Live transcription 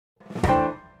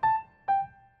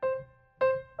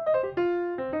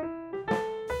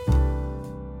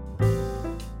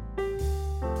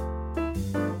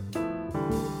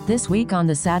This week on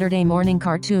the Saturday Morning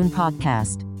Cartoon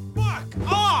Podcast. Fuck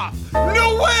off!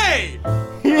 No way!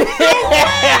 No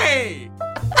way!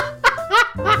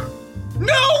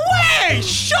 No way!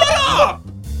 Shut up!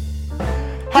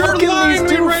 How can these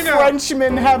two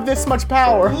Frenchmen have this much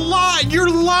power? You're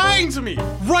lying to me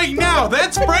right now.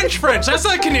 That's French. That's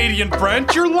not Canadian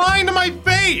French. You're lying to my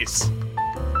face.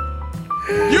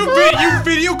 You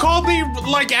video called me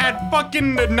like at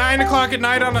fucking 9 o'clock at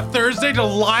night on a Thursday to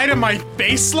lie to my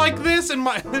face like this in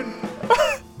front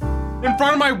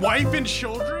of my wife and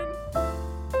children?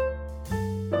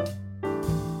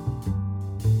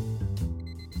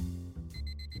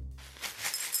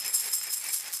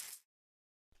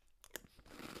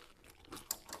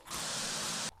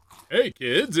 Hey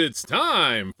kids, it's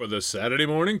time for the Saturday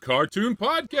Morning Cartoon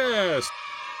Podcast.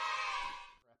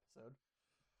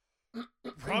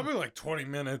 Probably like 20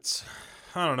 minutes.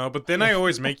 I don't know, but then I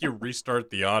always make you restart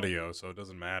the audio, so it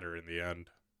doesn't matter in the end.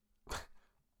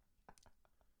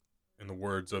 In the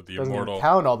words of the Doesn't immortal... even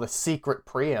count all the secret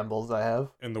preambles I have.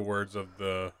 In the words of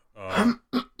the...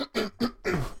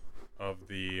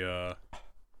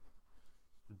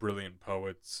 brilliant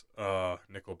poets,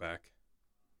 Nickelback.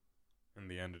 In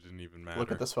the end, it didn't even matter.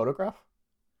 Look at this photograph.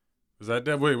 Was that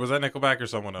Nickelback or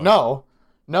someone else?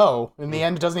 No. In the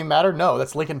end, it doesn't even matter. No,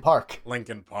 that's Linkin Park.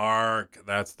 Linkin Park.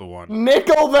 That's the one.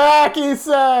 Nickelback, he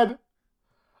said.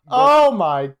 Oh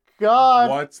my god.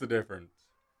 What's the difference?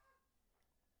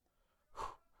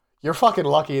 You're fucking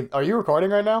lucky. Are you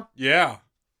recording right now? Yeah.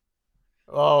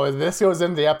 Oh, if this goes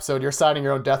into the episode, you're signing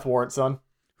your own death warrant, son.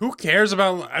 Who cares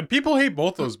about... People hate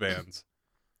both those bands.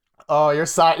 Oh, you're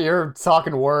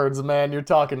talking words, man. You're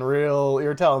talking real.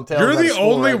 You're telling tales. You're the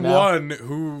only right now. one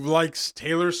who likes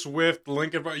Taylor Swift,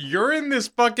 Linkin Park. You're in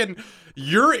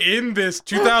this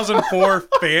 2004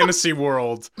 fantasy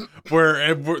world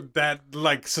where that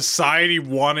like society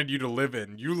wanted you to live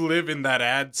in. You live in that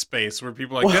ad space where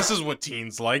people are like, this is what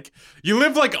teens like. You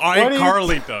live like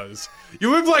iCarly does.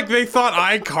 You live like they thought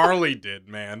iCarly did,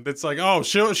 man. It's like, oh,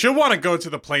 she'll want to go to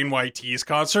the Plain White T's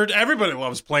concert. Everybody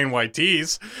loves Plain White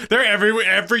T's. They're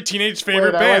every teenage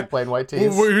favorite band. I like Plain White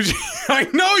T's. I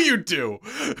know you do.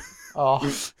 Oh,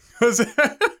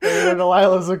 David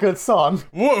Delilah's a good song.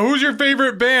 Who's your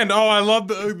favorite band? Oh, I love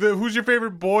the. Who's your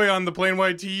favorite boy on the Plain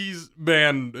White T's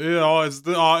band? It's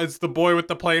the boy with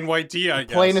the plain white tee. I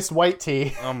guess. Plainest white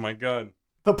tee. Oh my god.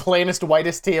 The plainest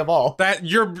whitest tee of all. That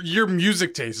your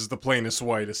music taste is the plainest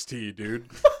whitest tee, dude.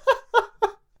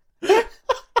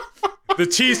 The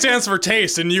T stands for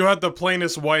taste, and you have the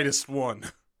plainest whitest one.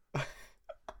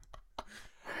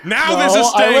 Now this is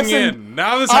staying in.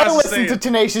 Now this has to stay in. I listened to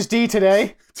Tenacious D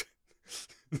today.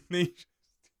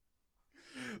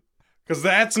 Because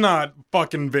that's not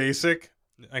fucking basic.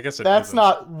 I guess that's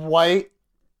not white.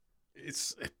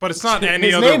 But it's not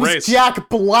any other race. His name's Jack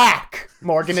Black,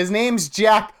 Morgan. His name's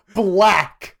Jack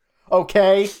Black.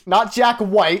 Okay? Not Jack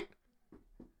White.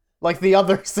 Like the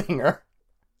other singer.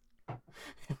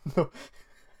 So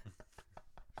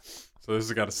this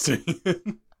has got to stay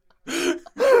in.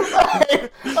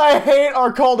 I hate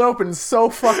our cold opens so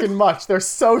fucking much. They're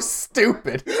so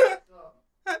stupid.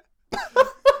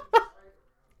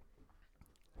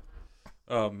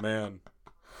 Oh man.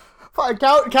 Fine,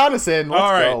 count us in.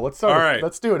 Let's go. Let's start. All right.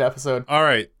 Let's do an episode. All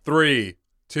right. 3,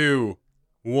 2,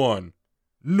 1.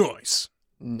 Nice.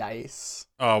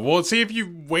 Well, see if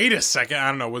you wait a second. I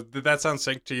don't know. Did that sound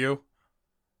synced to you?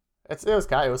 It was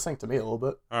synced to me a little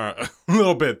bit. All right, a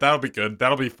little bit. That'll be good.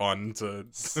 That'll be fun to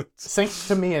synced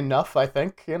to me enough. I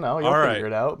think you'll figure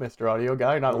it out, Mr. Audio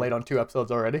Guy. You're not late on 2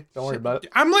 episodes already. Don't worry about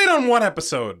it. I'm late on 1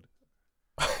 episode.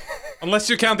 Unless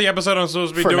you count the episode I'm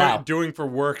supposed to be doing for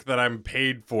work that I'm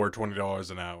paid for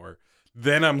 $20 an hour.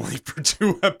 Then I'm late for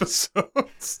 2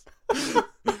 episodes.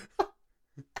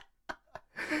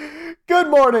 Good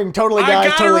morning, totally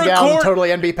guys, totally gals, totally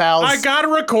NB pals. I gotta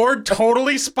record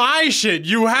totally spy shit.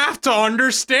 You have to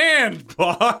understand,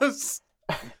 boss.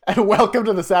 And welcome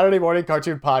to the Saturday Morning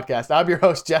Cartoon Podcast. I'm your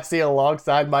host, Jesse,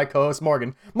 alongside my co-host,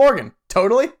 Morgan. Morgan,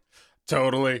 totally?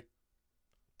 Totally.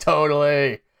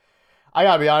 I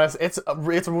gotta be honest, it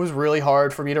was really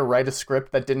hard for me to write a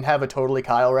script that didn't have a Totally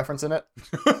Kyle reference in it.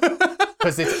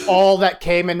 Because it's all that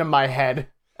came into my head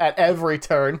at every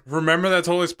turn. Remember that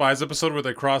Totally Spies episode where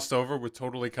they crossed over with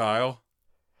Totally Kyle?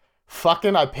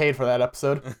 Fucking, I paid for that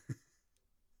episode.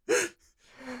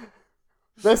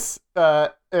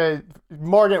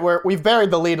 Morgan, we've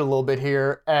buried the lead a little bit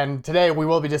here, and today we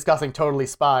will be discussing Totally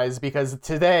Spies, because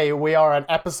today we are on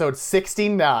episode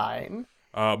 69.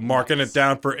 Marking it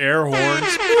down for air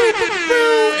horns.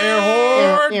 Air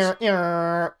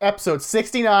Episode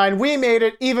 69. We made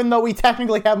it, even though we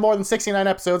technically have more than 69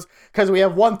 episodes, because we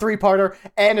have one 3-parter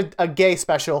and a gay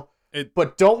special.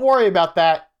 But don't worry about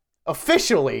that.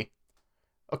 Officially,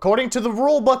 according to the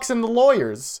rule books and the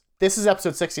lawyers, this is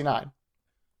episode 69.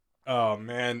 Oh,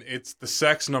 man. It's the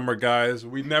sex number, guys.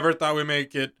 We never thought we'd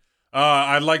make it.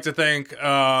 I'd like to thank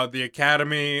the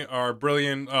Academy, our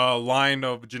brilliant line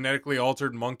of genetically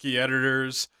altered monkey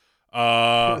editors.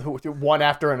 One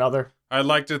after another. I'd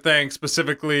like to thank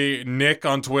specifically Nick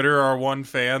on Twitter, our one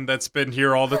fan that's been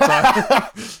here all the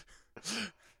time.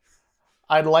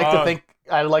 I'd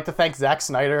like to thank Zack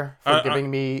Snyder for giving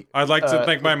me. I'd like to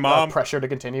thank my mom. Pressure to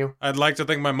continue. I'd like to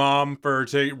thank my mom for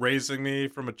raising me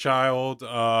from a child.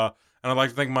 And I'd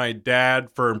like to thank my dad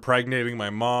for impregnating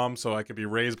my mom so I could be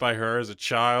raised by her as a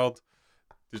child.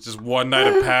 It's just one night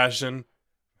of passion.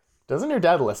 Doesn't your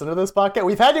dad listen to this podcast?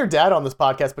 We've had your dad on this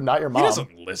podcast, but not your mom. He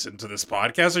doesn't listen to this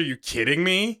podcast. Are you kidding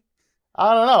me?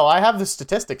 I don't know. I have the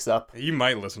statistics up. He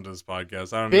might listen to this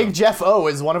podcast. I don't know. Big Jeff O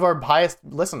is one of our highest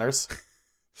listeners.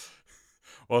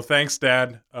 Well, thanks,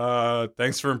 Dad.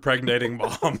 Thanks for impregnating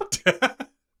Mom.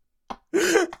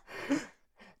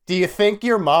 Do you think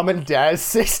your mom and dad is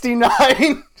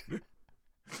 69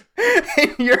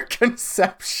 in your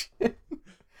conception?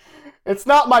 It's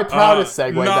not my proudest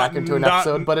segue back into an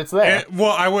episode, but it's there.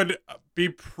 Well, I would be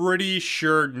pretty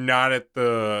sure not at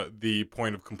the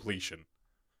point of completion.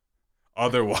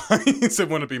 Otherwise, it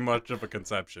wouldn't be much of a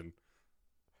conception.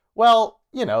 Well,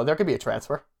 there could be a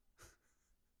transfer.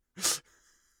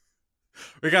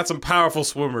 We got some powerful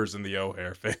swimmers in the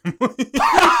O'Hare family.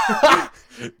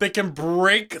 They can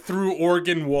break through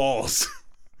organ walls.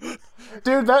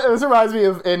 Dude, this reminds me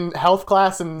of in health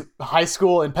class in high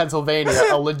school in Pennsylvania,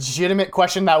 a legitimate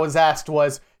question that was asked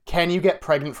was, can you get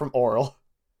pregnant from oral?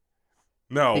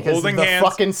 No, because holding the hands,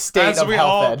 fucking state of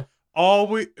health ed.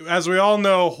 As we all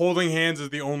know, holding hands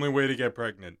is the only way to get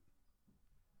pregnant.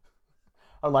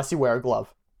 Unless you wear a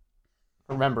glove.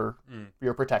 Remember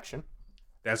your protection.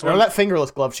 That's why that fingerless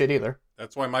glove shit either.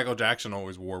 That's why Michael Jackson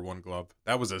always wore one glove.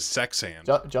 That was a sex hand.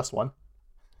 Just one.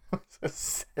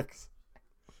 6.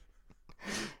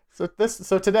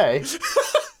 So today,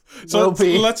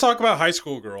 let's talk about high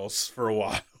school girls for a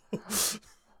while.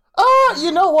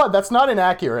 You know what? That's not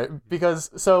inaccurate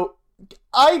because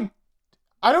I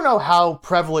don't know how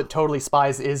prevalent Totally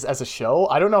Spies is as a show.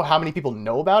 I don't know how many people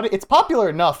know about it. It's popular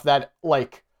enough that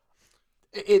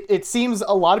it seems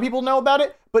a lot of people know about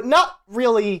it, but not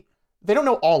really. They don't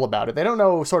know all about it. They don't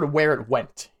know sort of where it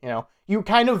went. You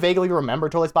kind of vaguely remember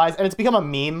Totally Spies, and it's become a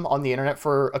meme on the internet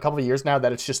for a couple of years now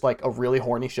that it's just like a really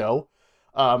horny show.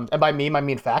 And by meme, I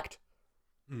mean fact.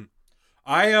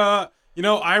 I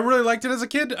really liked it as a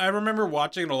kid. I remember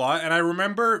watching it a lot, and I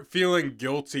remember feeling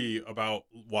guilty about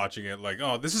watching it. Like,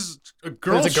 oh, this is a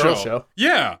girl show.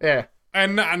 Yeah. Yeah.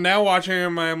 And now watching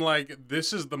him, I'm like,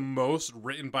 this is the most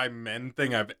written by men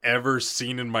thing I've ever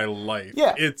seen in my life.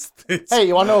 Yeah. It's Hey,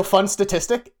 you want to know a fun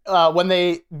statistic? When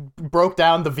they broke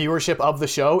down the viewership of the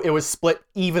show, it was split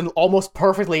even almost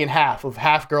perfectly in half. Of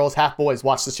half girls, half boys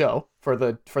watch the show for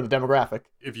the demographic.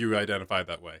 If you identify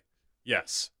that way.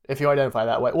 Yes. If you identify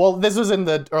that way. Well, this was in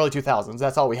the early 2000s.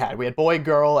 That's all we had. We had boy,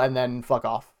 girl, and then fuck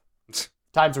off.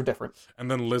 Times were different. And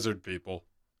then lizard people.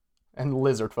 And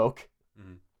lizard folk.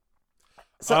 Mm-hmm.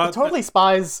 So Totally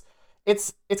Spies,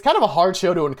 it's kind of a hard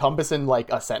show to encompass in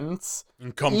like a sentence.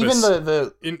 Encompass. Even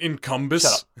the encompass.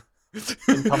 Shut up.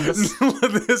 Encompass.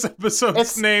 This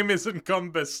episode's name is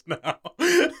Encompass now.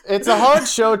 It's a hard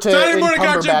show to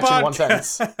encumber batch in one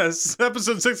sentence.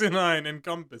 Episode 69,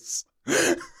 Encompass.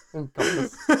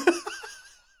 Encompass.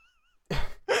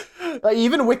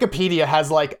 Even Wikipedia has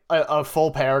like a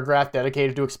full paragraph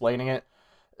dedicated to explaining it.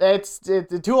 It's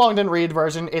too long didn't read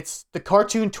version. It's the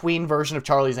cartoon tween version of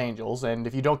Charlie's Angels, and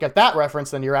if you don't get that reference,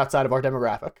 then you're outside of our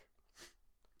demographic.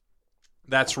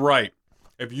 That's right.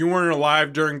 If you weren't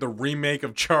alive during the remake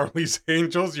of Charlie's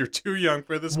Angels, you're too young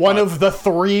for this. One of the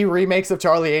 3 remakes of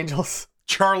Charlie Angels.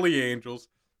 Charlie Angels.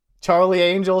 Charlie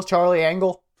Angels, Charlie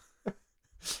Angle.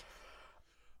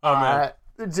 Oh, man.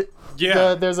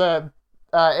 Yeah. There's a...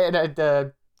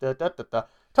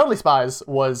 Totally Spies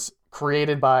was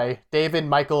created by David,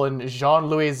 Michael, and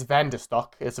Jean-Louis Van de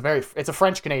Stock. It's a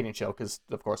French-Canadian show, because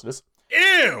of course it is.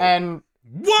 Ew! And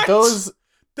what?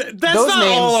 That's not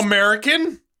names, all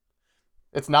American?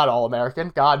 It's not all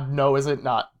American. God, no, is it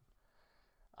not?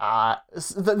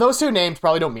 Those 2 names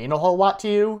probably don't mean a whole lot to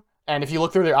you, and if you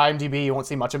look through their IMDb, you won't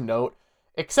see much of note,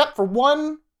 except for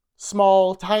one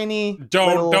small, tiny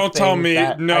Don't tell me.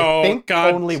 No, I think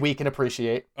God. Only we can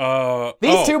appreciate.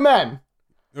 These 2 men.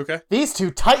 Okay. These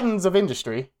 2 titans of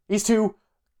industry, these 2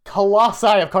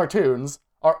 colossi of cartoons,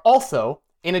 are also,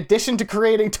 in addition to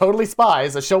creating Totally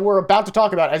Spies, a show we're about to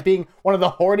talk about as being one of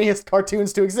the horniest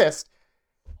cartoons to exist,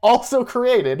 also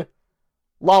created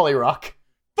Lollyrock.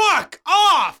 Fuck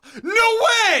off! No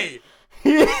way!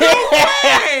 No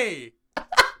way!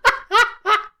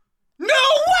 No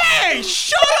way!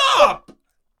 Shut up!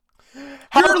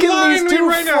 How You're can lying these to me two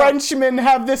right now. Frenchmen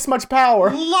have this much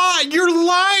power? You're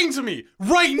lying to me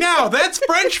right now. That's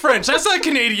French. That's not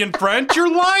Canadian French.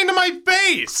 You're lying to my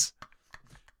face.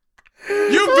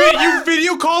 You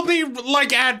video called me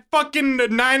like at fucking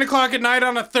 9 o'clock at night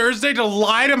on a Thursday to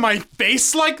lie to my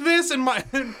face like this in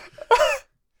front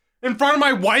of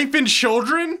my wife and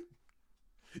children?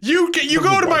 You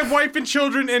go to my wife and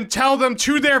children and tell them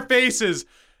to their faces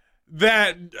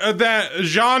that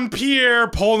Jean-Pierre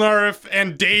Polnareff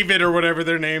and David or whatever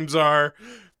their names are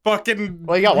fucking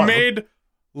made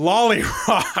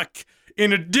Lollyrock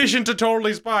in addition to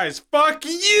Totally Spies. Fuck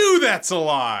you, that's a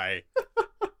lie.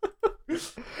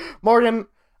 Morgan,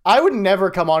 I would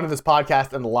never come onto this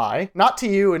podcast and lie. Not to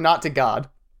you and not to God.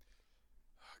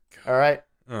 All right?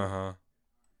 Uh-huh.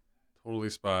 Totally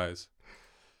Spies.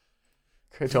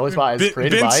 Totally Spies,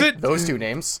 created by those two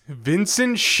names.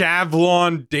 Vincent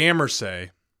Shavlon Damersay.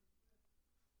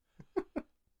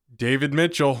 David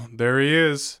Mitchell, there he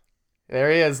is.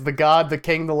 There he is, the God, the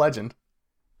King, the Legend.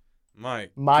 My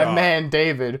God. Man,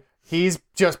 David. He's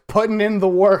just putting in the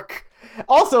work.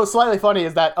 Also, slightly funny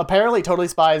is that apparently Totally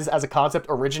Spies as a concept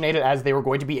originated as they were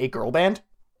going to be a girl band.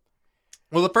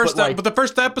 Well, the first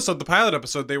episode, the pilot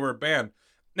episode, they were a band.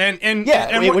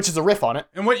 Which is a riff on it.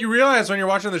 And what you realize when you're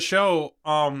watching the show,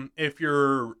 if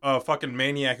you're a fucking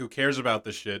maniac who cares about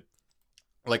this shit,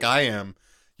 like I am,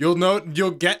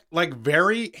 you'll get like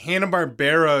very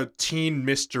Hanna-Barbera teen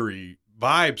mystery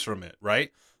vibes from it,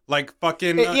 right? Like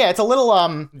fucking it's a little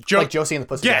like Josie and the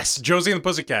Pussycats. Yes, Josie and the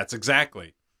Pussycats,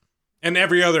 exactly. And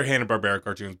every other Hanna-Barbera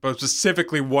cartoons, but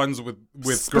specifically ones with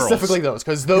girls. Specifically those,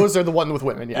 because those are the ones with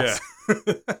women, yes.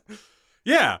 Yeah.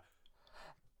 Yeah.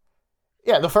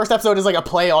 Yeah, the first episode is like a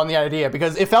play on the idea,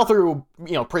 because it fell through,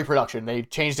 pre-production. They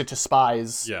changed it to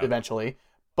Spies eventually.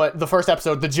 But the first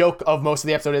episode, the joke of most of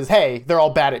the episode is, hey, they're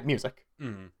all bad at music.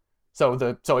 Mm-hmm. So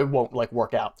it won't,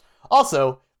 work out.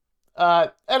 Also,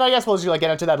 and I guess we'll just,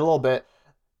 get into that a little bit.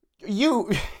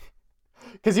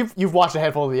 Because you've watched a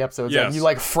handful of the episodes, yes. And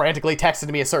you frantically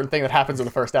texted me a certain thing that happens in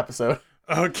the first episode.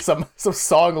 Okay. Some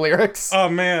song lyrics. Oh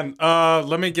man,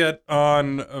 let me get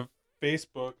on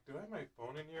Facebook. Do I have my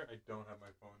phone in here? I don't have my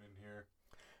phone in here.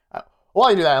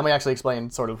 While you do that, let me actually explain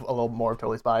sort of a little more of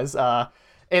Totally Spies. I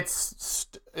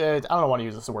don't want to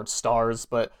use this word stars,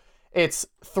 but it's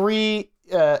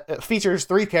features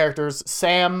three characters: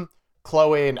 Sam,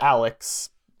 Chloe, and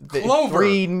Alex. Clover.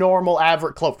 Three normal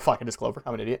average. Fuck, it is Clover.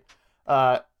 I'm an idiot.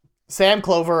 Sam,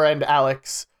 Clover, and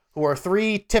Alex, who are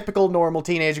three typical normal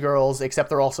teenage girls, except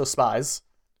they're also spies.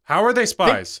 How are they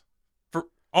spies? For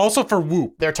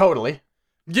Whoop. They're totally.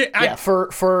 Yeah,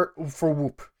 for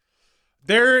Whoop.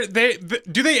 Do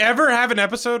they ever have an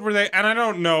episode where they, and I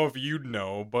don't know if you'd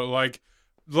know, but like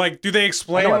do they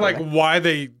explain why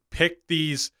they picked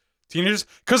these teenagers?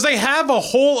 Because they have a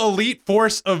whole elite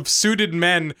force of suited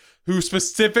men who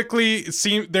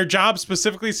their job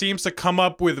specifically seems to come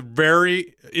up with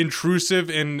very intrusive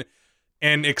and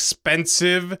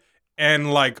expensive and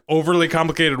overly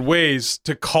complicated ways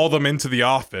to call them into the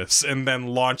office and then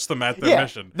launch them at their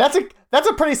mission. That's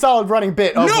a pretty solid running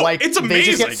bit of it's amazing. They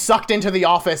just get sucked into the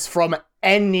office from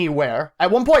anywhere.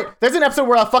 At one point, there's an episode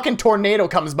where a fucking tornado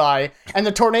comes by, and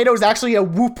the tornado is actually a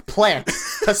Whoop plant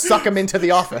to suck them into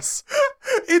the office.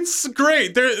 It's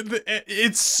great.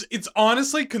 It's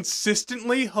honestly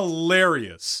consistently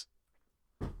hilarious.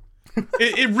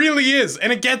 It really is,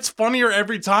 and it gets funnier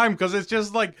every time because it's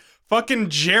just fucking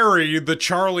Jerry, the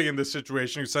Charlie in this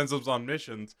situation who sends us on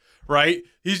missions, right?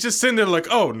 He's just sitting there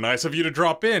oh, nice of you to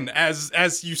drop in.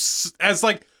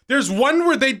 There's one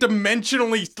where they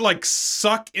dimensionally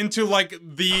suck into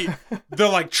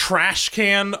the trash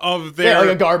can of their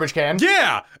a garbage can.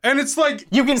 Yeah, and it's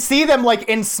you can see them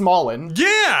in Smallin.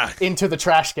 Yeah, into the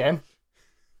trash can.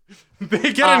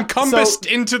 They get encompassed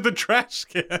into the trash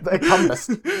can.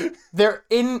 Encompassed. They're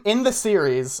in the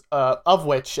series, of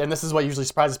which, and this is what usually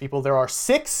surprises people, there are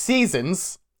 6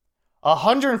 seasons,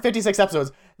 156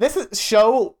 episodes. This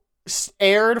show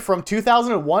aired from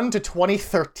 2001 to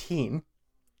 2013.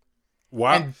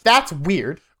 Wow. And that's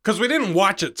weird. Because we didn't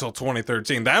watch it till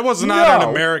 2013. That was not an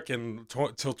American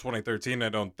till 2013, I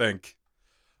don't think.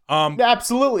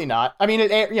 Absolutely not. I mean,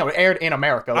 it aired in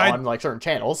America on certain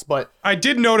channels, but I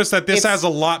did notice that this has a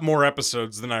lot more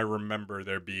episodes than I remember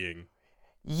there being.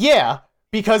 Yeah,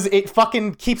 because it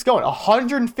fucking keeps going.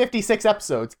 156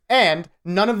 episodes, and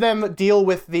none of them deal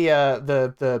with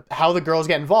the how the girls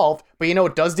get involved. But you know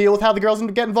what does deal with how the girls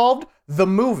get involved? The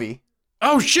movie.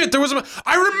 Oh shit,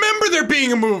 I remember there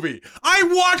being a movie. I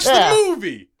watched the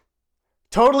movie.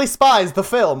 Totally Spies, the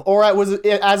film, or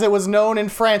as it was known in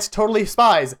France, Totally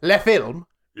Spies, Le Film.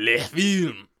 Le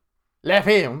Film. Le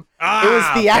Film. It was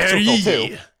theatrical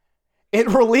too. It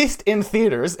released in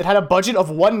theaters. It had a budget of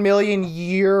 1 million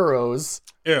euros.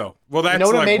 Ew. Well, that's you know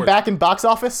what it made back in box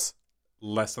office?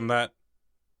 Less than that.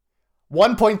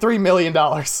 $1.3 million.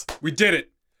 We did it.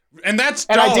 And that's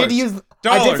and dollars. I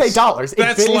did say dollars.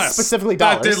 That's it less. Specifically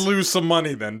dollars. That did lose some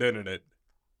money then, didn't it?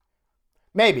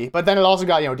 Maybe, but then it also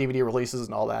got, DVD releases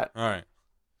and all that. All right.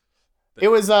 It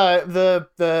was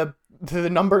the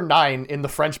number 9 in the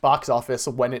French box office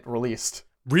when it released.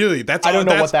 Really? I don't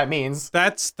know what that means.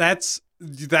 That's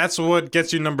what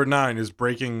gets you number 9 is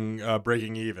breaking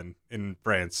even in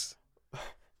France.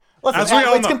 Listen,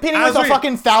 it's competing with a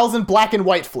fucking 1,000 black and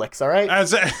white flicks, all right?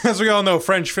 As we all know,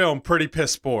 French film pretty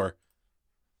piss poor.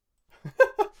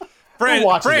 Who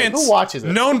watches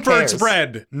it? Known for its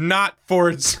bread, not for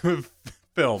its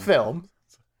film.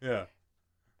 Yeah.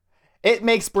 It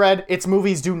makes bread. Its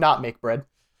movies do not make bread.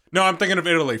 No, I'm thinking of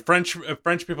Italy. French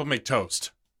people make toast.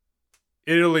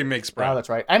 Italy makes bread. Oh, that's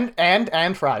right.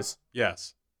 And fries.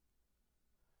 Yes.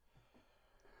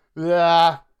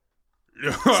 Yeah.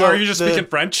 So are you just speaking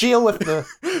French? Deal with the.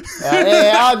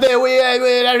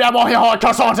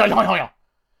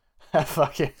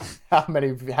 Fuck it.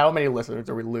 How many listeners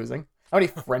are we losing? How many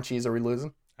Frenchies are we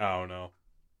losing? Oh no.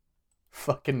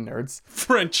 Fucking nerds.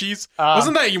 Frenchies.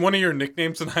 Wasn't that one of your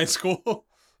nicknames in high school?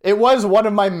 It was one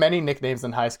of my many nicknames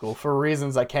in high school for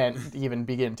reasons I can't even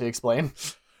begin to explain.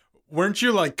 Weren't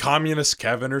you like Communist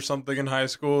Kevin or something in high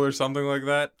school or something like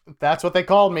that? That's what they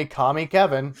called me, Commie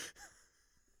Kevin.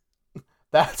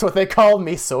 That's what they called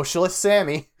me, Socialist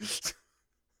Sammy.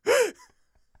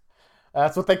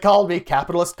 That's what they called me,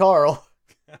 Capitalist Carl.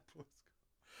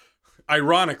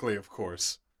 Ironically, of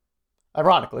course.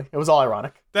 Ironically. It was all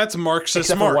ironic. That's Marxist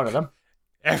Except Mark. for one of them.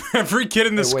 Every kid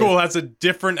in the school has a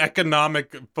different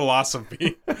economic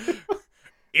philosophy.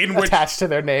 Attached to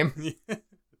their name.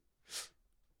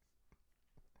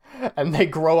 And they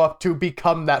grow up to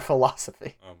become that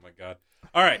philosophy. Oh my god.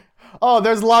 All right. Oh,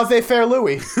 there's Laissez-faire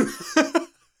Louis.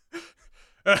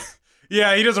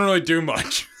 Yeah, he doesn't really do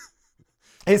much.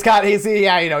 He's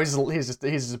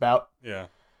just about. Yeah.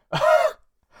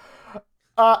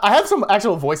 I have some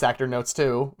actual voice actor notes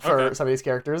too for some of these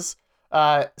characters.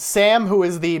 Sam, who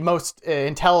is the most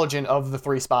intelligent of the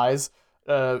 3 spies,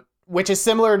 which is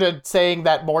similar to saying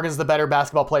that Morgan's the better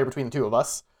basketball player between the two of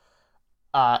us.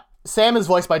 Sam is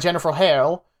voiced by Jennifer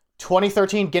Hale,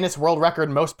 2013 Guinness World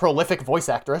Record most prolific voice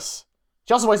actress.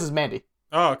 She also voices Mandy.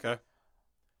 Oh, okay.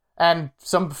 And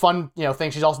some fun,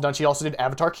 things she's also done. She also did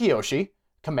Avatar Kyoshi,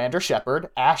 Commander Shepard,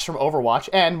 Ash from Overwatch,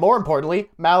 and more importantly,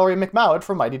 Mallory McMowd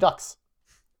from Mighty Ducks.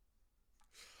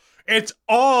 It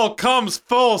all comes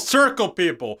full circle,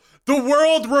 people. The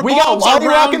world revolves around... We got Lolly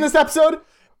Rock in this episode?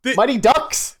 Mighty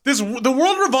Ducks? The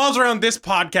world revolves around this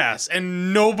podcast,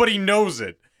 and nobody knows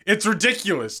it. It's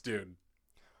ridiculous, dude.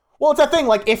 Well, it's that thing,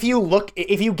 like, if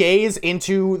you gaze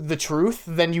into the truth,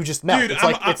 then you just melt. Dude,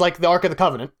 it's like the Ark of the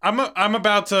Covenant. I'm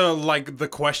about to, like, the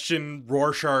question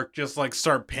Rorschach just, like,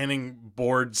 start pinning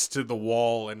boards to the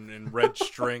wall and red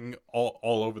string all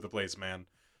over the place, man.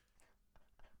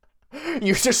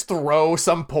 You just throw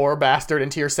some poor bastard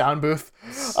into your sound booth.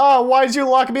 Oh, why'd you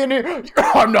lock me in here?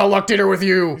 I'm not locked in here with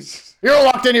you. You're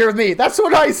locked in here with me. That's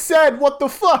what I said. What the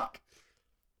fuck?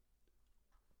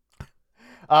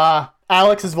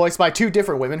 Alex is voiced by 2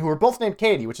 different women who are both named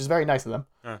Katie, which is very nice of them.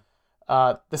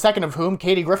 The second of whom,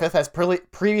 Katie Griffith, has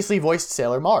previously voiced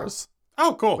Sailor Mars.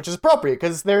 Oh, cool. Which is appropriate,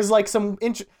 because there's like some...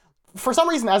 For some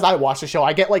reason, as I watch the show,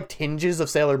 I get like tinges of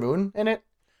Sailor Moon in it.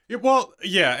 Yeah, well,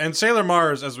 yeah, and Sailor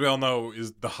Mars, as we all know,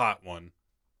 is the hot one.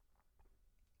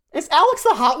 Is Alex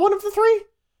the hot one of the 3?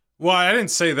 Well, I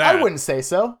didn't say that. I wouldn't say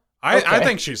so. I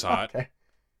think she's hot. Okay.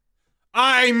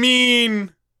 I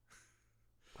mean...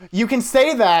 You can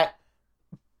say that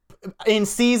in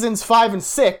seasons 5 and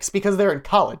 6 because they're in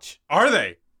college. Are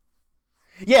they?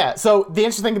 Yeah, so the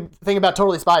interesting thing about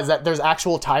Totally Spies is that there's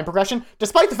actual time progression.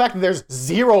 Despite the fact that there's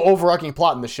 0 overarching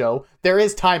plot in the show, there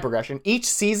is time progression. Each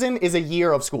season is a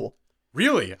year of school.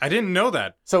 Really? I didn't know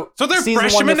that. So they're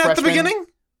freshmen at the beginning?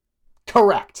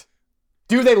 Correct.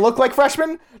 Do they look like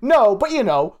freshmen? No, but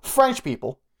French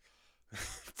people.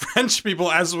 French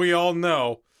people, as we all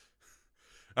know.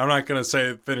 I'm not going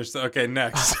to finish. Okay,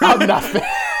 next. I'm not.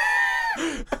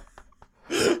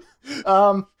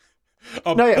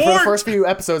 For the first few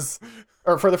episodes,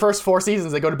 or for the first 4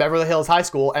 seasons, they go to Beverly Hills High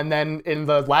School, and then in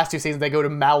the last 2 seasons, they go to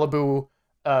Malibu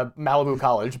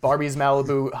College, Barbie's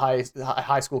Malibu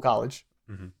High School College.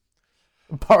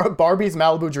 Barbie's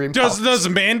Malibu Dream College. Does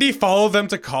Mandy follow them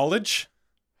to college?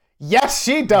 Yes,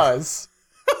 she does.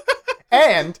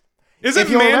 And Is it if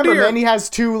you Mandy remember, or... Mandy has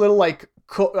 2 little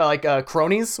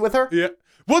cronies with her. Yeah.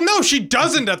 Well, no, she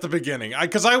doesn't at the beginning.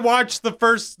 Because I watched the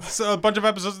first bunch of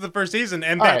episodes of the first season,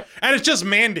 and and it's just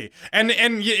Mandy,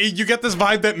 and you get this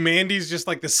vibe that Mandy's just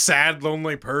like this sad,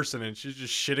 lonely person, and she's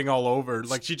just shitting all over.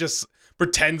 Like she just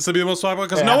pretends to be the most popular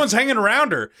because no one's hanging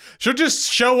around her. She'll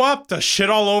just show up to shit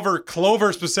all over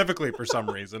Clover specifically for some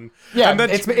reason. Yeah, and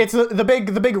then it's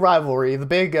the big rivalry, the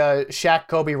big Shaq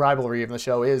Kobe rivalry in the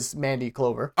show is Mandy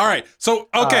Clover. All right, so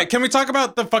can we talk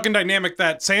about the fucking dynamic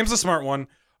that Sam's the smart one?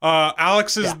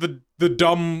 Alex is the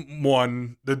dumb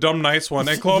one, the dumb nice one,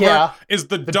 and Clover is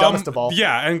the dumb, dumbest of all.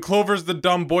 Yeah, and Clover's the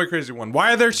dumb boy crazy one.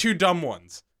 Why are there 2 dumb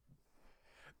ones?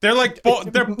 They're like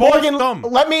they're both dumb.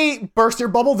 Let me burst your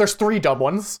bubble. There's 3 dumb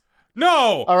ones.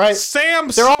 No, all right.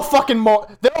 Sam's. They're all fucking.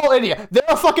 They're all idiots. They're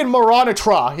a fucking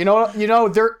moronatra. You know.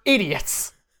 They're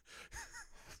idiots.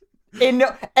 In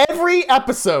every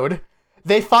episode,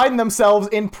 they find themselves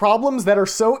in problems that are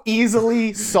so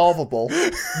easily solvable.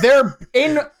 They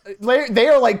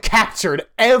are like captured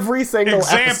every single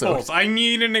Examples. episode. I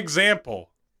need an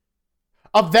example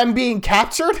Of them being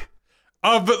captured?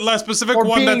 Of a specific or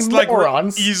one that's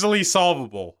morons. like easily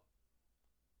solvable.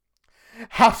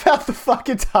 How about the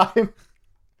fucking time?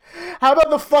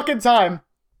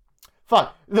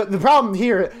 Fuck. The problem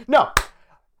here... No.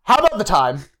 How about the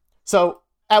time? So,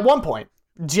 at one point,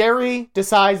 Jerry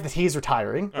decides that he's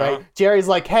retiring, right? Jerry's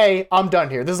like, hey, I'm done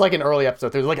here. This is like an early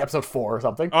episode. There's like episode 4 or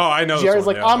something. Oh, I know. Jerry's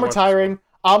like, I'm retiring.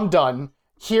 I'm done.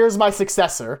 Here's my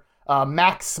successor,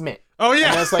 Max Smith. Oh,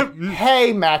 yeah. And it's like,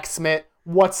 hey, Max Smith,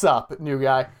 what's up, new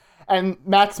guy? And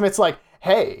Max Smith's like,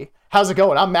 hey, how's it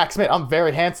going? I'm Max Smith. I'm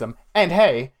very handsome. And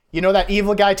hey, you know that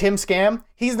evil guy, Tim Scam?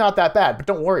 He's not that bad, but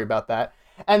don't worry about that.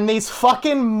 And these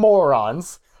fucking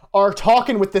morons are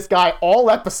talking with this guy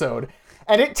all episode,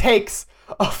 and it takes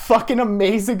a fucking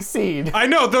amazing scene. I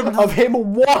know of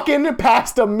him walking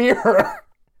past a mirror.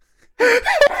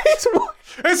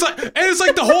 It's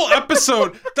like the whole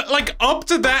episode, like up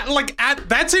to that, like at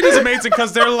that scene is amazing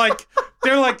because they're like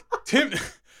Tim,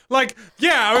 like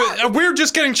yeah, we're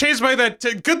just getting chased by that.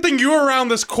 Good thing you were around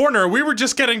this corner. We were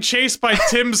just getting chased by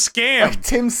Tim Scam.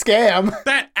 Tim Scam,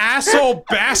 that asshole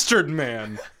bastard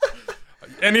man.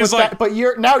 And he's but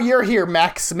you're here,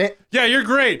 Max Smith. Yeah, you're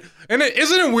great. And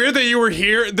isn't it weird that you were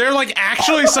here? They're like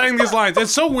actually saying these lines.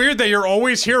 It's so weird that you're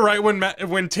always here right when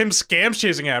Tim Scam's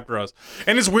chasing after us.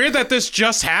 And it's weird that this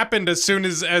just happened as soon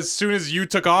as you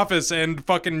took office and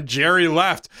fucking Jerry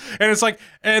left. And it's like,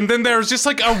 and then there's just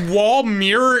like a wall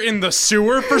mirror in the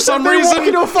sewer for some reason. They walk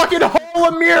into a fucking hole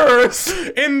of mirrors.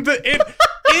 In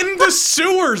the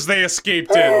sewers they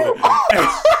escaped in.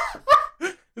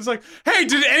 It's like, hey,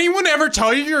 did anyone ever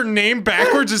tell you your name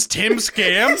backwards is Tim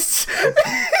Scam? He's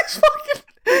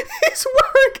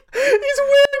wearing a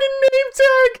name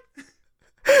tag.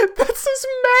 That says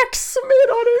Max Smith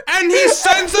on it. And he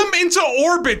sends them into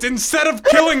orbit instead of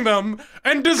killing them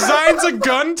and designs a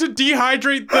gun to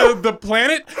dehydrate the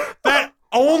planet that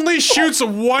only shoots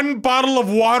 1 bottle of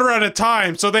water at a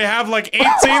time. So they have like 8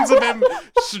 scenes of him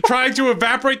trying to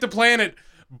evaporate the planet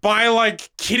by like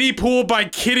kiddie pool by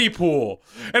kiddie pool.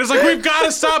 And it's like, we've got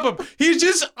to stop him. He's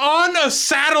just on a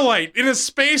satellite in a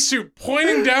spacesuit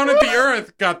pointing down at the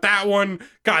earth. Got that one,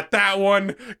 got that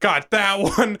one, got that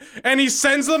one. And he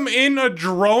sends them in a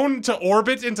drone to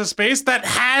orbit into space that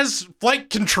has flight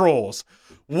controls.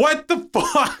 What the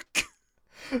fuck?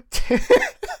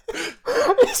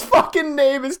 His fucking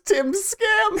name is Tim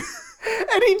Scam.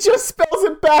 And he just spells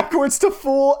it backwards to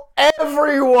fool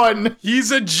everyone.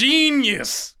 He's a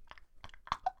genius.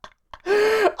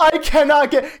 I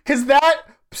cannot get... Because that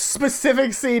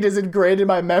specific scene is ingrained in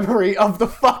my memory of the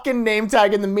fucking name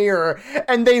tag in the mirror.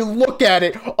 And they look at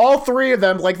it, all 3 of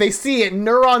them, like they see it,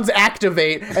 neurons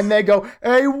activate, and they go,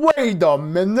 hey, wait a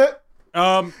minute.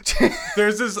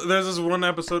 There's this one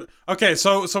episode. Okay,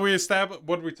 so we established...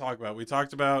 What did we talk about? We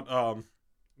talked about...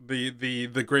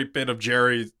 The great bit of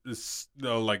Jerry is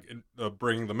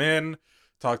bringing them in.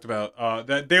 Talked about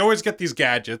that they always get these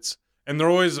gadgets and they're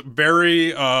always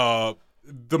very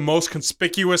the most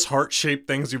conspicuous heart-shaped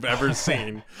things you've ever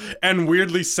seen and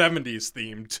weirdly 70s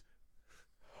themed.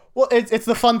 Well, it's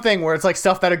the fun thing where it's like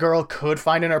stuff that a girl could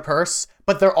find in her purse,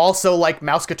 but they're also like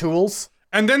Mouseketools.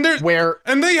 And then they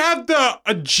have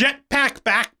a jetpack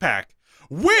backpack,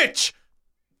 which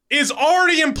is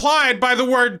already implied by the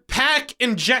word pack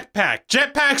and jetpack.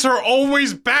 Jetpacks are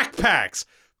always backpacks.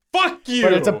 Fuck you.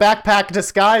 But it's a backpack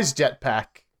disguised jetpack.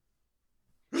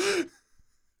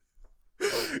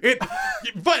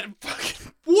 But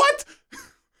fucking what?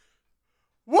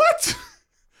 What?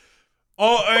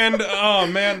 Oh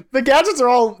man. The gadgets are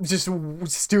all just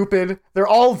stupid. They're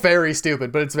all very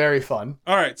stupid, but it's very fun.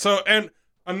 All right. So, and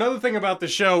another thing about the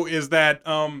show is that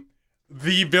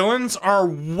the villains are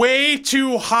way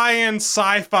too high-end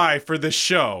sci-fi for this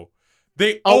show.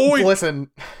 They always listen.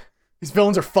 These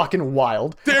villains are fucking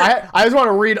wild. I just want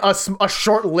to read a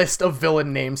short list of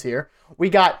villain names here. We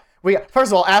got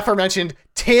first of all, aforementioned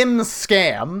Tim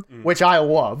Scam, which I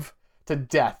love to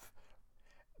death.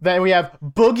 Then we have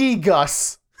Boogie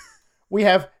Gus. We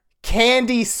have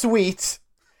Candy Sweet.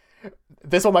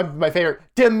 This one, my favorite.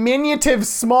 Diminutive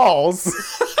Smalls.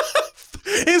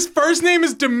 His first name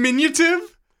is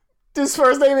Diminutive? His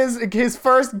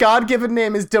first God-given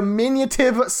name is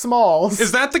Diminutive Smalls.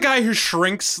 Is that the guy who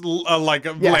shrinks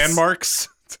landmarks?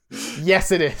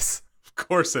 Yes, it is. Of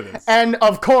course it is. And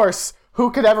of course, who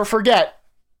could ever forget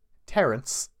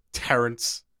Terrence?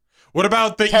 What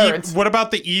about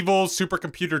the evil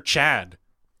supercomputer Chad?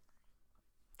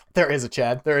 There is a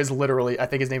Chad. There is literally, I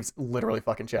think his name's literally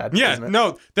fucking Chad. Yeah, isn't it?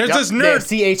 no, there's this nerd.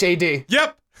 CHAD.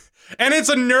 Yep. And it's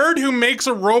a nerd who makes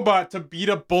a robot to beat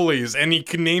up bullies, and he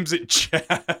names it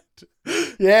Chad.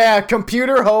 Yeah,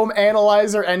 computer, home,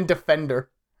 analyzer, and defender.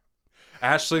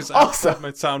 Ashley's Also- outside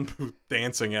my sound booth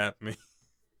dancing at me.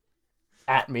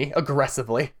 At me,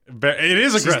 aggressively. It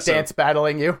is aggressive. She's dance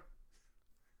battling you.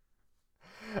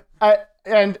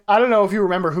 And I don't know if you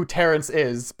remember who Terrence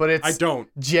is, but it's I don't.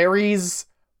 Jerry's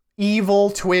evil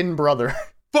twin brother.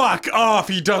 Fuck off!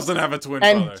 He doesn't have a twin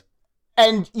brother.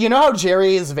 And you know how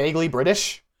Jerry is vaguely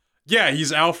British? Yeah,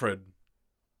 he's Alfred.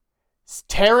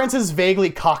 Terrence is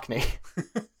vaguely Cockney.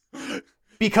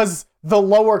 Because the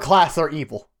lower class are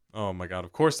evil. Oh my god,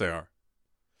 of course they are.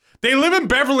 They live in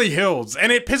Beverly Hills,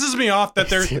 and it pisses me off that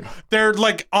they're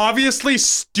like obviously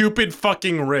stupid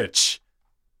fucking rich.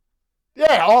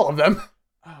 Yeah, all of them.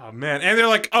 Oh man, and they're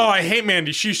like, oh, I hate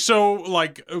Mandy. She's so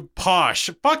like posh.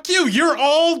 Fuck you. You're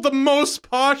all the most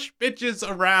posh bitches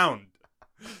around.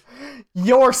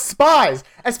 You're spies.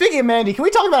 And speaking of Mandy, can we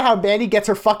talk about how Mandy gets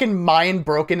her fucking mind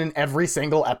broken in every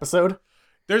single episode?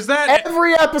 There's that.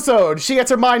 Every episode, she gets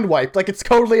her mind wiped like it's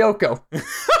Code Lyoko.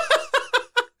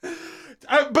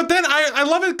 But then I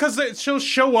love it because she'll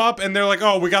show up and they're like,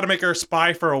 oh, we got to make her a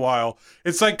spy for a while.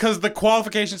 It's like, because the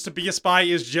qualifications to be a spy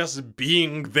is just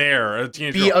being there. A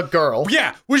teenage Be girl. a girl.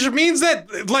 Yeah, which means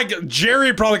that, like,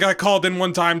 Jerry probably got called in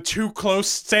one time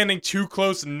standing too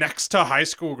close next to high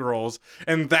school girls.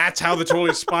 And that's how the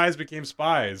Totally Spies became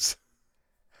spies.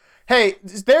 Hey,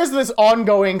 there's this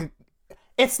ongoing...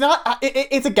 It's not...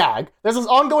 It's a gag. There's this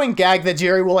ongoing gag that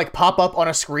Jerry will, like, pop up on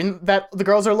a screen that the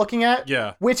girls are looking at.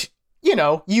 Yeah. Which... You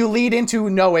know, you lead into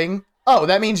knowing, oh,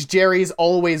 that means Jerry's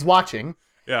always watching.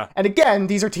 Yeah. And again,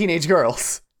 these are teenage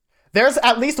girls. There's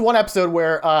at least one episode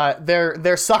where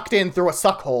they're sucked in through a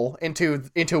suck hole into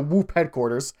Whoop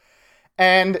headquarters.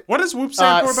 And what does Whoop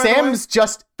stand for, by Sam's the way?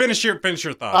 just finish your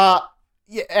thought.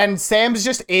 yeah, and Sam's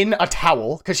just in a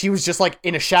towel because she was just like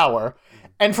in a shower.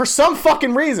 And for some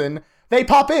fucking reason, they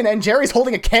pop in and Jerry's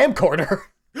holding a camcorder.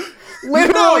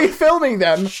 Literally filming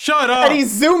them. Shut up. And he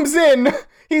zooms in.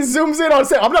 He zooms in on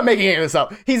Sam. I'm not making any of this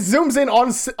up. He zooms in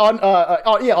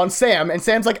on Sam, and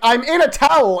Sam's like, "I'm in a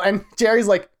towel," and Jerry's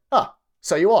like, "Oh,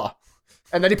 so you are."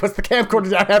 And then he puts the camcorder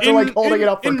down after holding it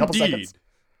up for a couple seconds.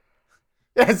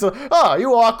 Yeah, so, oh,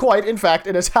 you are quite, in fact,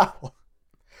 in a towel.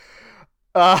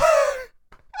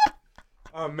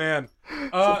 Oh man,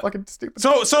 so fucking stupid.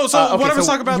 So okay, what I was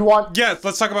talking about? Yeah,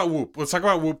 let's talk about Whoop. Let's talk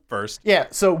about Whoop first. Yeah,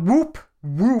 so Whoop,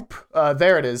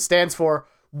 there it is, stands for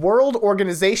World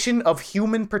Organization of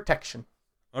Human Protection.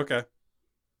 Okay.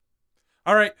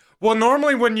 All right. Well,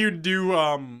 normally when you do,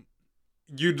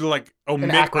 you'd like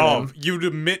omit of. You'd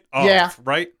omit of, yeah.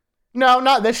 Right? No,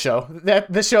 not this show.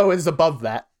 This show is above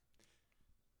that.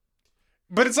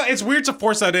 But it's weird to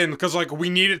force that in because like we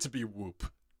need it to be Whoop.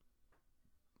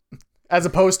 As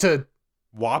opposed to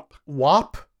WAP.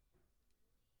 WAP?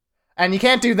 And you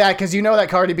can't do that because you know that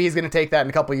Cardi B is going to take that in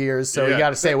a couple years, so you got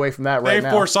to stay away from that right now.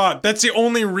 They foresaw it. That's the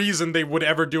only reason they would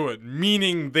ever do it,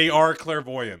 meaning they are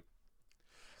clairvoyant.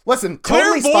 Listen,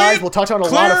 Totally Spies will touch on a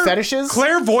lot of fetishes.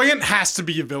 Clairvoyant has to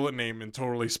be a villain name in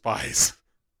Totally Spies.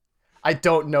 I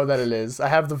don't know that it is. I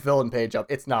have the villain page up.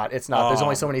 It's not. There's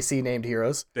only so many C-named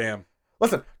heroes. Damn.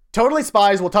 Listen, Totally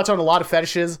Spies will touch on a lot of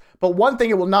fetishes, but one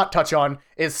thing it will not touch on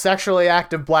is sexually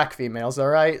active black females, all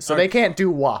right? So they can't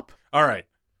do WAP. All right.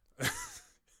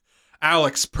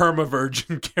 Alex,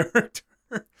 perma-virgin character.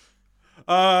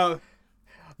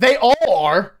 They all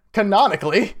are.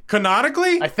 Canonically.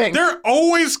 Canonically? I think. They're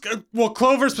always, well,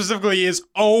 Clover specifically is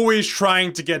always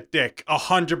trying to get dick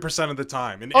 100% of the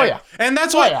time. And, yeah. And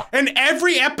that's why, and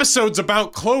every episode's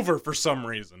about Clover for some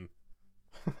reason.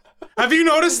 Have you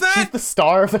noticed that? She's the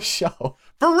star of the show.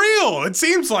 For real, it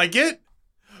seems like it.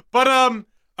 But all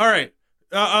right.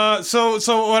 So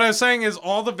what I was saying is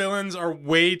all the villains are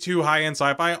way too high in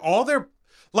sci-fi. All their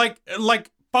like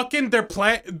fucking their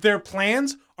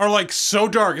plans are like so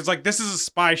dark. It's like this is a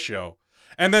spy show.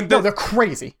 And then No, they're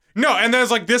crazy. No, and then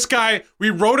it's like this guy, we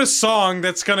wrote a song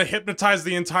that's gonna hypnotize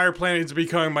the entire planet into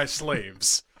becoming my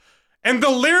slaves. And the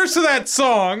lyrics to that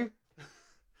song,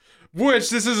 which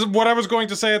this is what I was going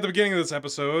to say at the beginning of this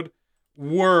episode,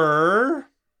 were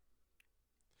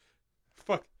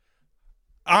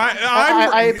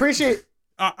I appreciate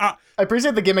I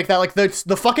appreciate the gimmick that like the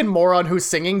fucking moron who's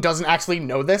singing doesn't actually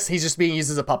know this. He's just being used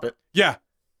as a puppet. Yeah.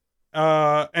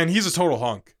 And he's a total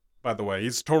hunk, by the way.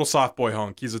 He's a total soft boy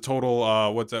hunk. He's a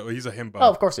total what's that? He's a himbo. Oh,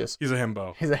 of course he is. He's a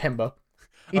himbo. He's a himbo.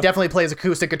 He definitely plays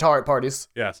acoustic guitar at parties.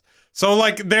 Yes. So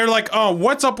like they're like, oh,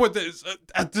 what's up with this?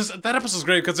 That episode's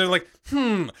great because they're like,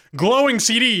 glowing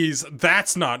CDs.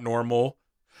 That's not normal.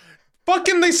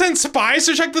 Fucking, they sent spies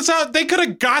to check this out. They could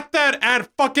have got that at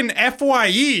fucking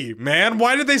FYE, man.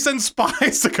 Why did they send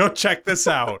spies to go check this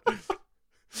out?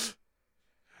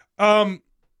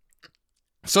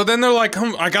 So then they're like,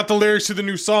 I got the lyrics to the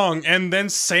new song, and then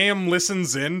Sam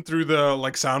listens in through the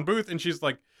like sound booth, and she's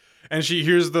like, and she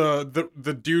hears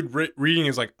the dude reading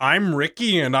is like, I'm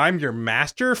Ricky and I'm your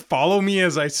master. Follow me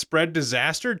as I spread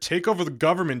disaster. Take over the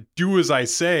government. Do as I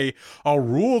say. I'll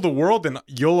rule the world and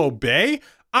you'll obey.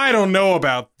 I don't know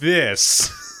about this.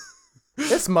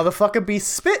 This motherfucker be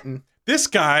spitting. This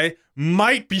guy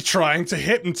might be trying to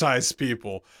hypnotize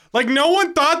people. Like, no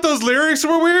one thought those lyrics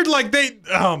were weird. Like,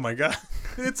 oh my god.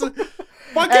 It's a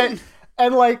fucking...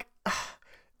 And like,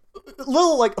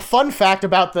 little like fun fact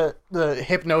about the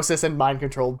hypnosis and mind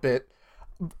control bit.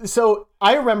 So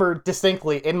I remember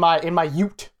distinctly in my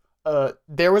ute,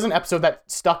 there was an episode that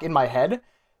stuck in my head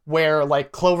where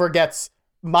like Clover gets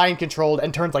mind controlled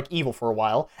and turns like evil for a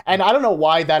while. And I don't know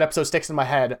why that episode sticks in my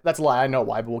head. That's a lie. I know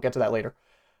why, but we'll get to that later.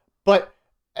 But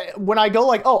when I go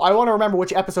like, oh, I want to remember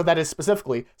which episode that is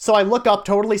specifically. So I look up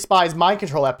Totally Spies mind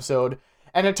control episode,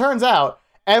 and it turns out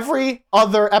every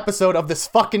other episode of this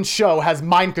fucking show has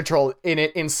mind control in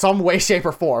it in some way, shape,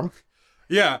 or form.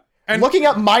 Yeah. And looking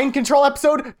up mind control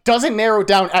episode doesn't narrow it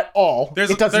down at all.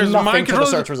 It does nothing to the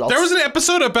search results. There was an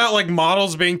episode about like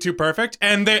models being too perfect,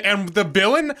 and the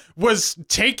villain was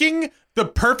taking the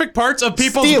perfect parts of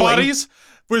people's bodies,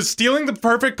 was stealing the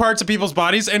perfect parts of people's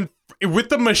bodies, and with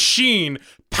the machine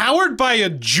powered by a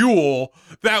jewel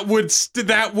that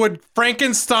would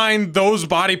Frankenstein those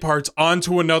body parts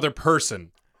onto another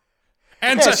person.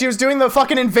 And yeah, she was doing the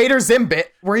fucking Invader Zim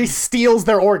bit where he steals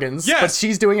their organs. Yes. But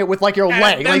she's doing it with like your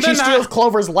leg. Like she steals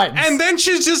Clover's legs. And then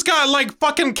she's just got like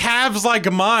fucking calves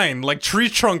like mine, like tree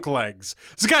trunk legs.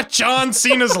 She's got John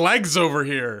Cena's legs over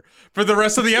here for the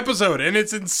rest of the episode, and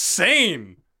it's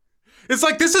insane. It's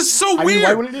like, this is so weird.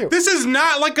 Why would it do? This is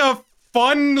not like a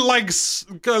fun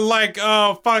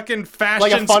fucking fashion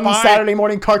like a fun spy. Saturday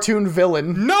morning cartoon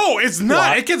villain. No, it's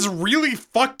not. What? It gets really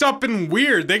fucked up and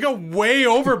weird. They go way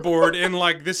overboard in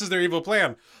like, this is their evil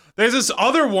plan. There's this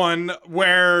other one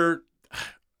where,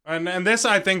 and this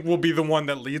I think will be the one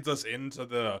that leads us into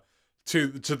the to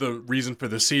the reason for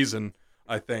the season.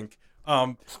 I think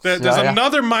there's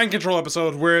another mind control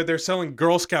episode where they're selling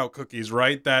Girl Scout cookies,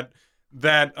 right? That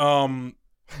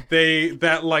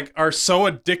like are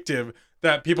so addictive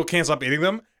that people can't stop eating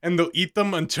them, and they'll eat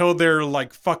them until they're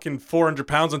like fucking 400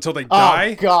 pounds until they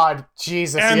die. Oh god,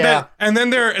 Jesus, and yeah.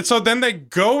 Then they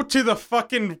go to the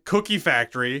fucking cookie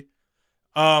factory,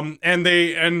 and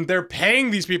they're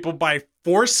paying these people by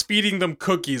force feeding them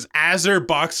cookies as they're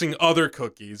boxing other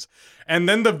cookies, and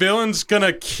then the villain's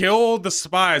gonna kill the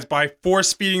spies by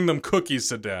force feeding them cookies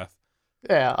to death.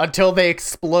 Yeah, until they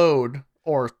explode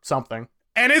or something.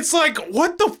 And it's like,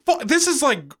 what the fuck? This is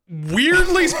like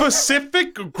weirdly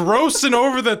specific, gross, and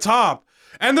over the top.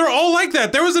 And they're all like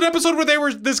that. There was an episode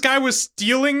where this guy was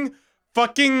stealing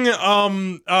fucking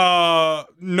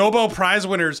Nobel Prize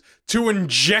winners to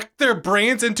inject their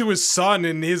brains into his son,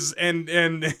 and he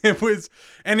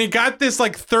got this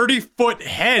like 30-foot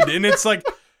head, and it's like,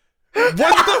 what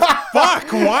the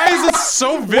fuck? Why is it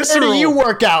so visceral? Where do you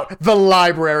work out? The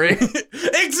library.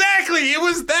 Exactly. It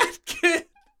was that kid.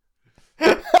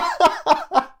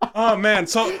 Oh man,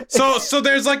 so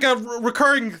there's like a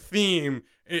recurring theme.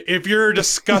 If you're a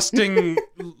disgusting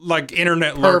like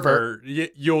internet lurker,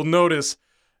 you'll notice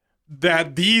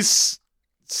that these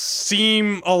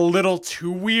seem a little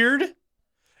too weird,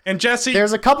 And Jesse,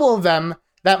 there's a couple of them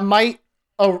that might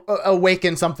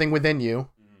awaken something within you,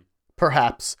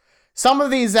 perhaps. Some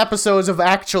of these episodes of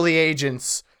Actually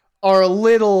Agents are a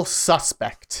little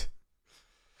suspect.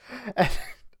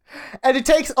 And it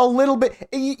takes a little bit.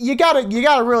 You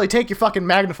gotta really take your fucking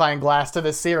magnifying glass to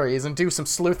this series and do some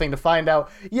sleuthing to find out.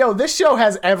 Yo, this show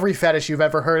has every fetish you've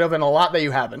ever heard of and a lot that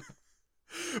you haven't.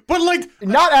 but like,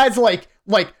 Not as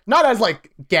not as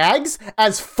gags,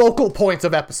 as focal points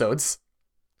of episodes.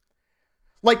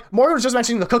 Like Morgan was just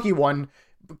mentioning the cookie one.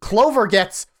 Clover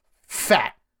gets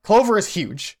fat. Clover is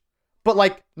huge, but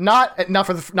like not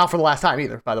for the last time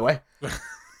either. By the way,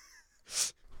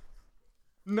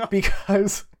 no,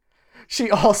 because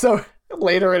she also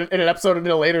later in an episode in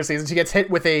a later season she gets hit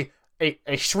with a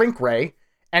shrink ray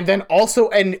and then also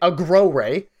a grow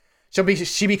ray.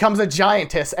 She becomes a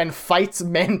giantess and fights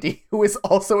Mandy, who is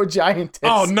also a giantess.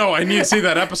 oh no, I need to see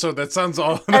that episode. That sounds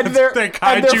all. and they're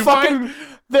kaiju fucking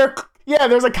fight?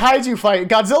 there's a kaiju fight.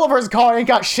 Godzilla vs. Kong ain't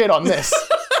got shit on this.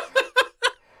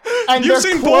 And You've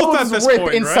their seen both at clothes this rip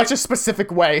point, in right? such a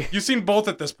specific way. You've seen both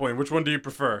at this point. Which one do you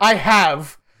prefer? I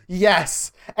have.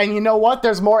 Yes. And you know what?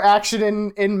 There's more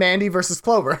action in Mandy versus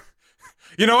Clover.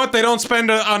 You know what? They don't spend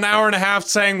an hour and a half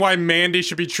saying why Mandy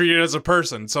should be treated as a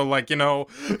person. So, like, you know...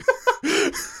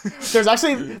 There's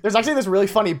actually this really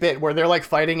funny bit where they're, like,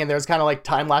 fighting and there's kind of, like,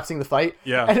 time-lapsing the fight.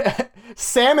 Yeah. And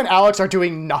Sam and Alex are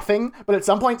doing nothing, but at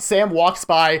some point Sam walks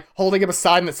by holding up a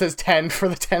sign that says 10 for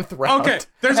the 10th round. Okay,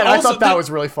 I thought that was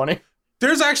really funny.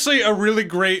 There's actually a really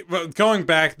great... Going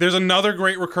back, there's another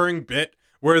great recurring bit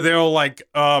where they'll, like,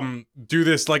 do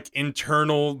this, like,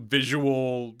 internal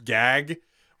visual gag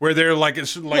where they're like,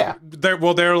 it's like, Yeah.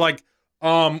 they're like,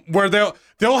 where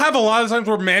they'll have a lot of times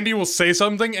where Mandy will say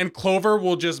something and Clover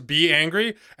will just be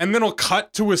angry, and then it'll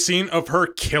cut to a scene of her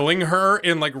killing her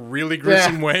in like really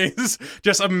gruesome ways,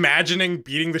 just imagining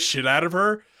beating the shit out of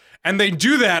her, and they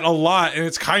do that a lot, and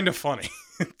it's kind of funny.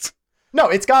 No,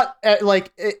 it's got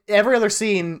every other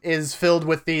scene is filled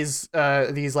with these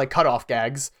like cutoff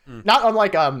gags. Not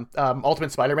unlike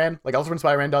Ultimate Spider-Man. Like Ultimate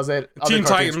Spider-Man does it. Other Teen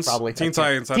cartoons Titans, probably. Teen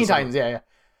Titans, Teen Titans, yeah.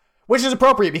 Which is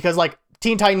appropriate because like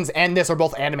Teen Titans and this are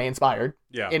both anime inspired.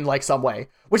 Yeah. In like some way,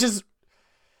 which is.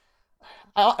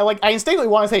 I instinctively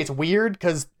want to say it's weird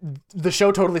because the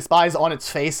show Totally Spies on its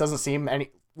face doesn't seem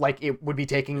like it would be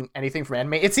taking anything from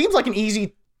anime. It seems like an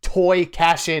easy toy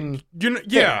cash-in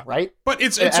thing, right? But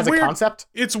it's as weird. a concept.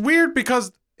 It's weird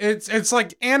because it's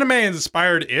like anime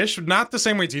inspired-ish, not the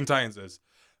same way Teen Titans is.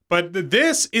 But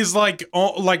this is like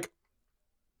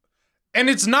and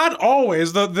it's not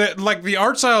always the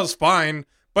art style is fine,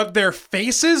 but their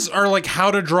faces are like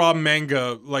how to draw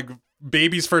manga, like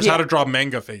babies first how to draw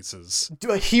manga faces.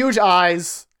 Huge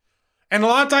eyes. And a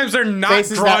lot of times they're not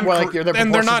faces drawn, that, their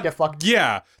and they're not. Get fucked.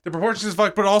 Yeah, the proportions is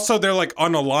fucked, but also they're like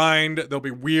unaligned. They'll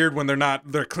be weird when they're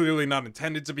not. They're clearly not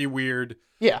intended to be weird.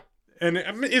 Yeah, and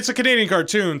it's a Canadian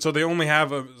cartoon, so they only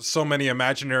have so many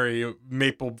imaginary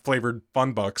maple flavored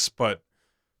fun bucks. But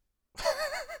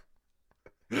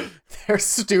they're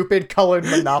stupid colored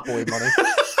Monopoly money.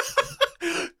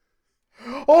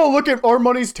 Oh, look at our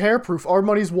money's tear-proof. Our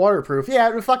money's waterproof.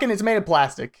 Yeah, fucking, it's made of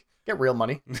plastic. Get real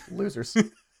money, losers.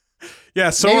 Yeah,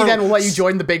 so maybe then we'll let you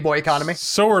join the big boy economy.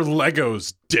 So are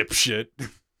Legos, dipshit.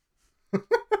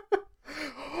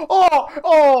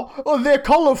 Oh, they're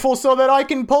colorful so that I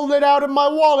can pull it out of my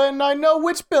wallet and I know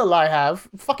which bill I have.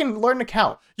 Fucking learn to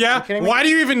count. Yeah, why do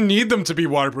you even need them to be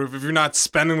waterproof if you're not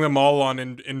spending them all on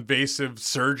invasive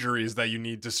surgeries that you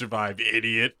need to survive,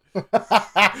 idiot? They don't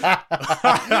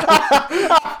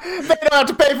have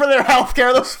to pay for their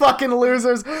healthcare, those fucking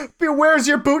losers. Where's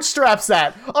your bootstraps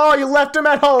at? Oh, you left them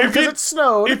at home because it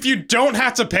snowed. If you don't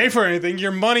have to pay for anything,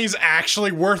 your money's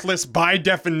actually worthless by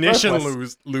definition,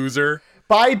 loser.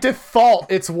 By default,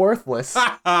 it's worthless.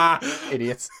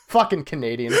 Idiots. Fucking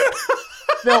Canadians.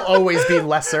 They'll always be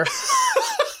lesser.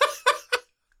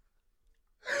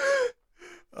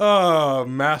 Oh,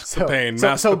 mask the pain,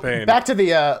 mask the pain. Back to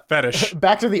the fetish.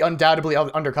 Back to the undoubtedly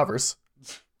undercovers.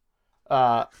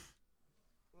 Yeah,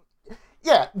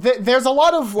 there's a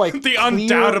lot of like the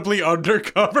undoubtedly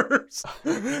undercovers.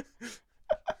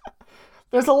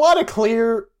 There's a lot of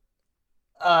clear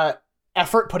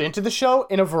effort put into the show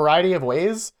in a variety of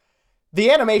ways.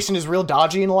 The animation is real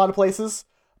dodgy in a lot of places,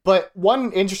 but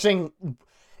this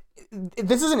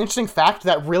is an interesting fact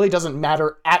that really doesn't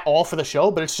matter at all for the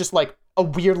show, but it's just like a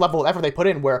weird level of effort they put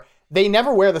in where they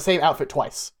never wear the same outfit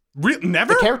twice.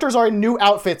 Never? The characters are in new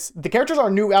outfits. The characters are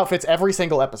in new outfits every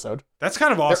single episode. That's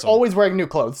kind of awesome. They're always wearing new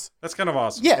clothes. That's kind of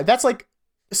awesome. Yeah, that's like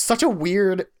such a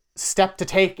weird step to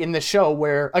take in this show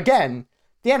where, again,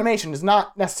 the animation is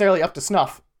not necessarily up to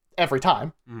snuff every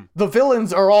time. The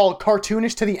villains are all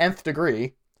cartoonish to the nth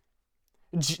degree.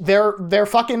 Their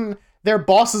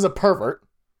boss is a pervert.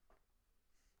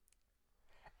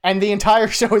 And the entire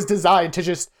show is designed to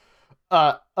just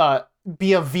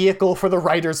be a vehicle for the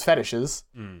writer's fetishes.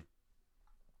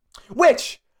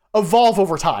 Which evolve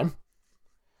over time.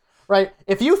 Right?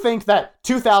 If you think that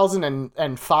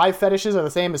 2005 fetishes are the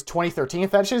same as 2013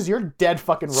 fetishes, you're dead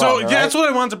fucking wrong. So, yeah, right? that's what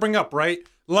I wanted to bring up, right?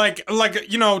 Like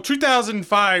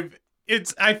 2005,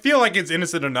 I feel like it's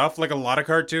innocent enough. Like, a lot of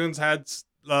cartoons had,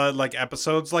 like,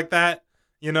 episodes like that,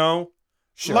 you know?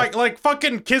 Sure. Like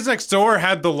fucking Kids Next Door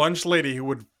had the lunch lady who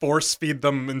would force feed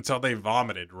them until they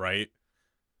vomited, right?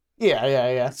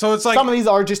 Yeah. So it's like... Some of these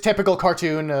are just typical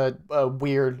cartoon,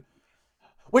 weird...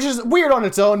 Which is weird on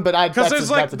its own, but because there's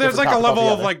like a level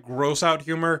of altogether. like gross out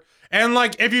humor, and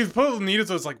like if you put it needed,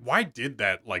 so it's like, why did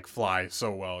that like fly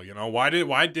so well? You know, why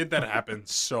did that happen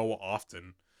so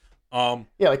often?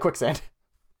 Yeah, like quicksand.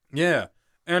 Yeah,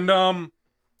 and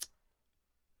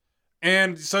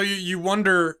so you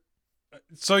wonder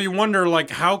like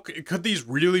how could these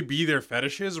really be their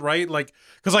fetishes, right? Like,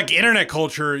 because like internet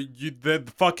culture, the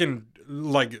fucking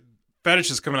like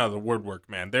fetishes coming out of the woodwork,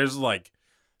 man. There's like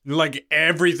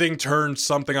everything turns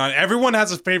something on. Everyone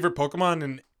has a favorite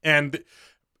Pokemon, and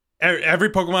every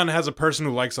Pokemon has a person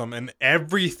who likes them, and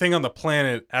everything on the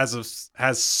planet has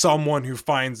someone who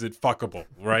finds it fuckable,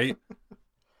 right?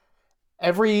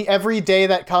 Every day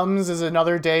that comes is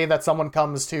another day that someone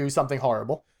comes to something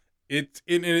horrible.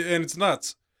 It's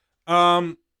nuts.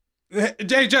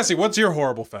 Hey Jesse, what's your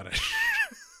horrible fetish?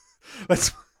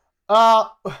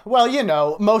 Well, you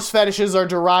know, most fetishes are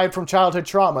derived from childhood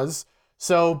traumas.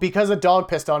 So because a dog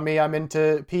pissed on me, I'm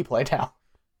into pee play now.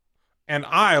 And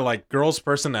I like girls'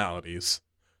 personalities.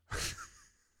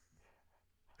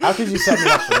 How could you set me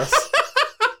up for this?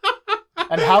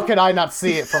 And how could I not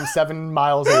see it from 7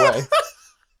 miles away?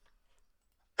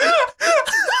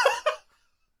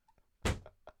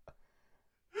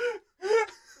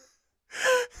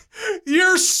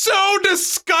 You're so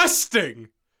disgusting!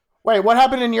 Wait, what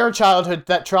happened in your childhood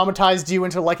that traumatized you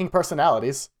into liking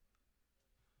personalities?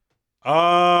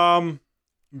 People...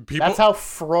 That's how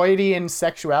Freudian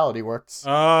sexuality works.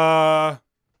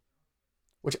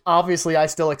 Which obviously I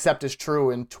still accept as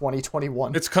true in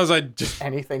 2021. It's because I just...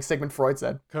 Anything Sigmund Freud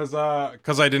said. Because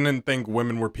I didn't think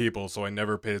women were people, so I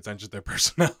never paid attention to their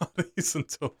personalities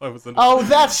until I was in... Oh,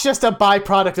 that's just a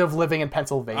byproduct of living in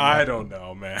Pennsylvania. I don't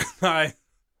know, man.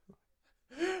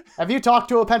 Have you talked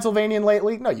to a Pennsylvanian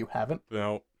lately? No, you haven't.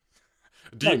 No.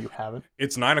 You haven't.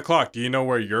 It's 9:00. Do you know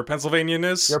where your Pennsylvanian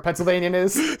is? Your Pennsylvanian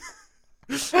is?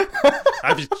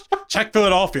 Have you check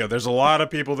Philadelphia? There's a lot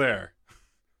of people there.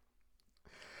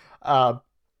 But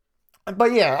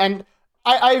yeah, and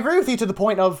I agree with you to the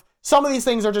point of some of these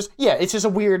things are just, yeah, it's just a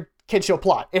weird kid show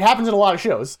plot. It happens in a lot of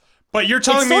shows. But you're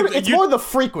telling me... It's more the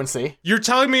frequency. You're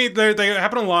telling me they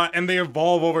happen a lot and they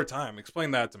evolve over time.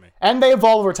 Explain that to me. And they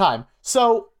evolve over time.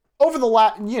 So, over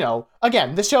the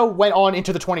again, the show went on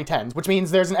into the 2010s, which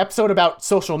means there's an episode about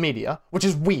social media, which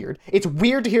is weird. It's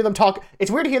weird to hear them talk... It's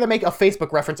weird to hear them make a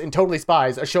Facebook reference in Totally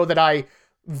Spies, a show that I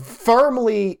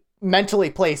firmly... mentally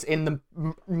place in the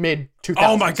mid 2000s.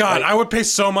 Oh my god, right? I would pay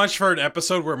so much for an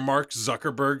episode where Mark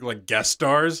Zuckerberg like guest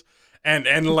stars and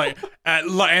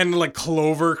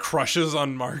Clover crushes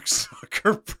on Mark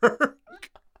Zuckerberg.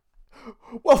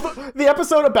 Well, the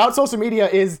episode about social media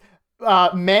is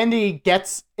Mandy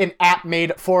gets an app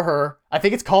made for her. I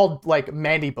think it's called like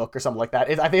Mandy Book or something like that.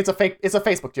 I think it's a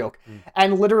Facebook joke.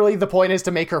 And literally the point is to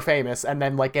make her famous and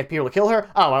then like get people to kill her.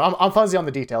 I don't know, I'm fuzzy on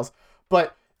the details.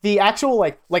 But the actual,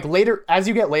 like later, as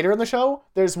you get later in the show,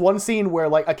 there's one scene where,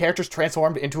 like, a character's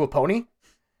transformed into a pony.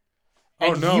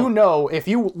 And you know, if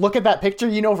you look at that picture,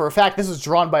 you know for a fact this is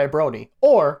drawn by a brony.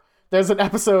 Or, there's an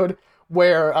episode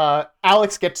where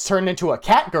Alex gets turned into a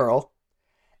cat girl,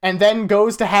 and then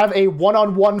goes to have a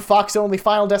one-on-one Fox-only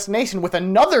Final Destination with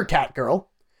another cat girl.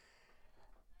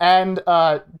 And,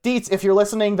 Deets, if you're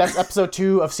listening, that's episode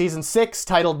 2 of season 6,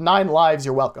 titled 9 Lives,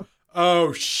 You're Welcome.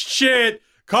 Oh, shit!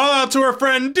 Call out to our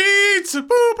friend Deets! Boo,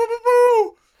 boo, boo,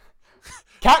 boo!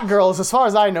 Cat girls, as far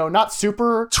as I know, not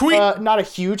super, not a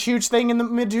huge thing in the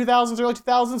mid-2000s, early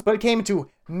 2000s, but it came into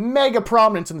mega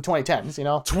prominence in the 2010s, you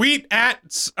know? Tweet at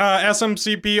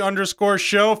SMCP_show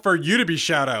for you to be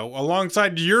shout out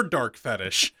alongside your dark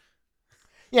fetish.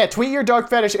 Yeah, tweet your dark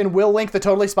fetish and we'll link the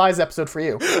Totally Spies episode for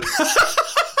you.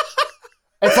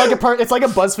 It's like a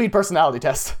BuzzFeed personality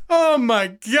test. Oh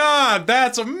my god,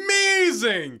 that's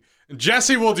amazing!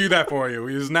 Jesse will do that for you.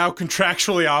 He is now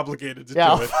contractually obligated to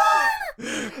do it.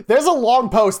 There's a long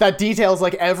post that details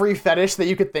like every fetish that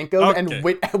you could think of Okay. and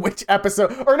which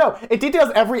episode, or no, it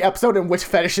details every episode and which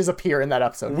fetishes appear in that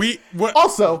episode.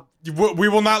 Also, we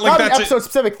will not link not that an episode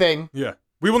specific thing, yeah.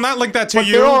 We will not link that to but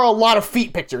you. there are a lot of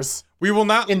feet pictures We will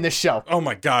not in this show. Oh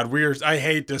my god, I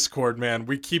hate Discord, man.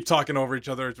 We keep talking over each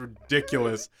other. It's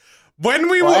ridiculous. When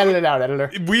we Well, will edit it out,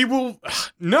 editor. we will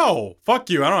no, fuck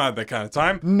you. I don't have that kind of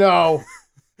time. No.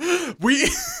 We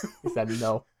He said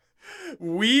no.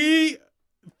 we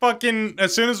fucking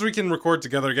as soon as we can record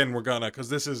together again, we're gonna, because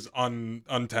this is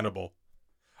untenable.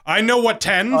 I know what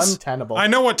tens. Untenable. I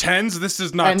know what tens. This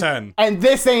is not 10. And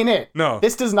this ain't it. No.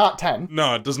 This does not 10.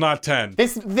 No, it does not 10.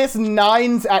 This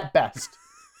nines at best.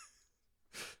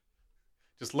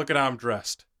 Just look at how I'm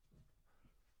dressed.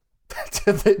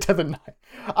 to the 9.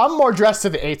 I'm more dressed to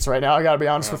the 8s right now, I gotta be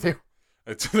honest with you.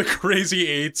 It's the Crazy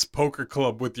Eights poker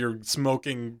club with your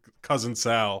smoking cousin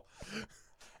Sal.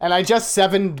 And I just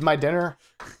 7'd my dinner.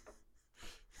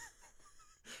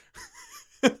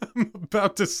 I'm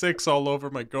about to 6 all over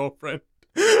my girlfriend.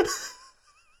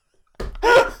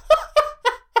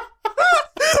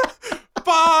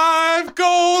 5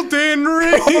 golden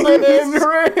rings. Golden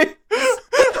rings.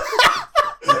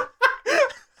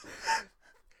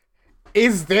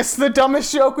 Is this the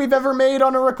dumbest joke we've ever made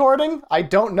on a recording? I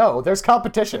don't know. There's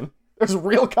competition. There's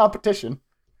real competition.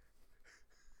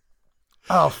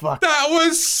 Oh, fuck. That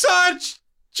was such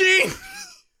genius.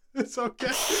 It's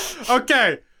okay.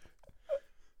 Okay.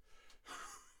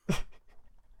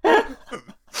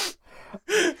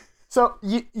 So,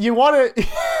 you want to...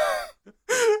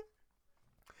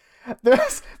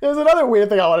 There's another weird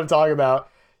thing I want to talk about.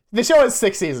 The show has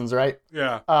 6 seasons, right?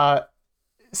 Yeah.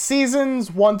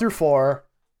 Seasons 1 through 4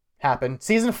 happen.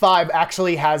 Season 5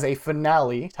 actually has a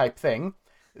finale type thing.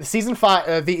 Season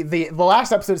 5, the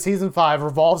last episode of season 5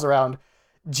 revolves around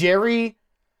Jerry.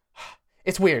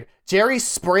 It's weird. Jerry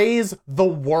sprays the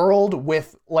world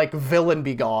with like Villain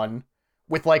Be Gone,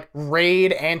 with like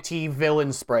Raid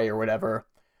anti-villain spray or whatever,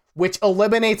 which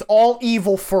eliminates all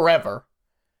evil forever.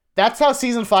 That's how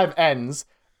season 5 ends.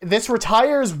 This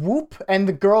retires Whoop and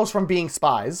the girls from being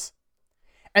spies.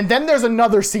 And then there's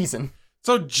another season.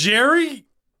 So Jerry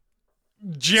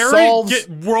Solves get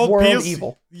world peace.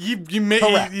 evil. He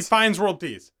Correct. finds world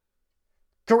peace.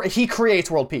 He creates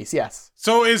world peace, yes.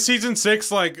 So is season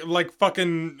 6 like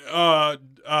fucking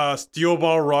Steel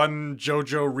Ball Run,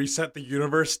 JoJo Reset the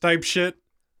Universe type shit?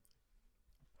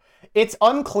 It's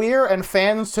unclear, and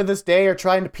fans to this day are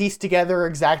trying to piece together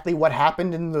exactly what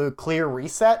happened in the clear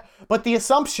reset. But the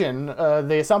assumption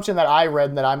that I read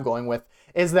and that I'm going with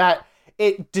is that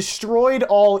it destroyed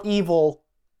all evil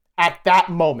at that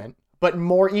moment, but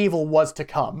more evil was to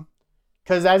come.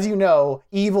 Because as you know,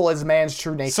 evil is man's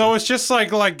true nature. So it's just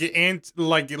like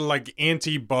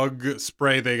anti-bug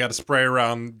spray they got to spray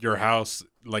around your house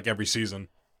like every season.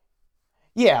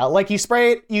 Yeah, like you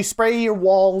spray your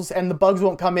walls and the bugs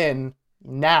won't come in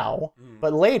now,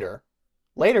 but later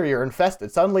you're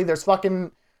infested. Suddenly there's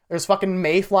fucking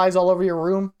mayflies all over your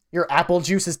room. Your apple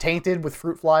juice is tainted with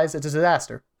fruit flies. It's a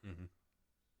disaster. Mm-hmm.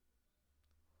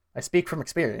 I speak from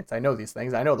experience. I know these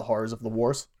things. I know the horrors of the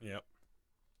wars. Yep.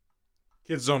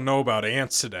 Kids don't know about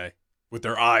ants today with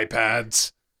their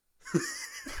iPads.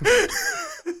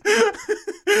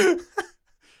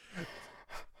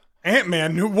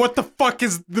 Ant-Man, what the fuck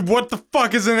is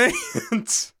an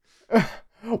ant?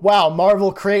 Wow,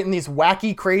 Marvel creating these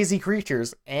wacky, crazy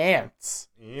creatures. Ants.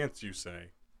 Ants, you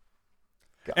say.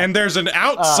 God. And there's an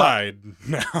outside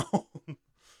now.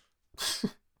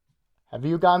 Have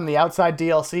you gotten the outside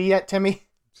DLC yet, Timmy?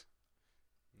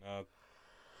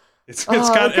 Can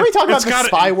we talk about the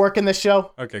spy work in this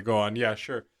show? Okay, go on. Yeah,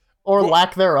 sure. Or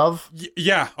lack thereof.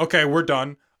 Yeah, okay, we're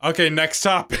done. Okay, next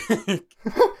topic.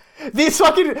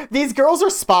 These girls are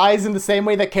spies in the same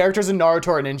way that characters in Naruto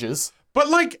are ninjas. But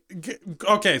like,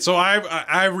 okay, so I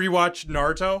rewatched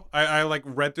Naruto. I like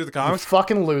read through the You comics.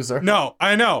 fucking loser. No,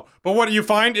 I know. But what you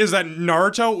find is that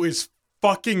Naruto is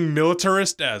fucking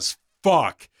militarist as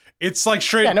fuck. It's like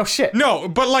straight. Yeah, no shit. No,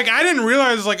 but like I didn't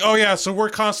realize like, oh yeah, so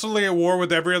we're constantly at war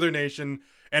with every other nation,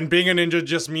 and being a ninja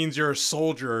just means you're a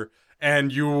soldier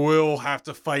and you will have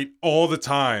to fight all the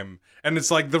time. And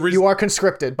it's like the reason You are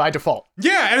conscripted by default.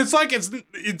 yeah, and it's like it's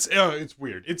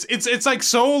weird. It's like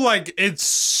so like it's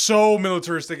so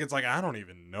militaristic. It's like I don't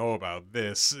even know about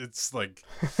this. It's like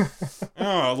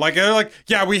oh, like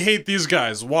yeah, we hate these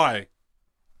guys. Why?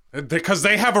 Because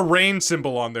they have a rain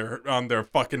symbol on their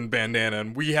fucking bandana,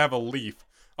 and we have a leaf.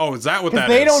 Oh, is that what that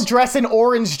is? They don't dress in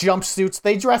orange jumpsuits.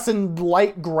 They dress in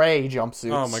light gray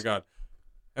jumpsuits. Oh my god.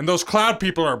 And those cloud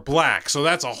people are black, so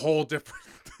that's a whole different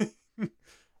thing.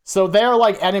 So they're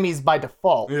like enemies by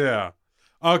default. Yeah.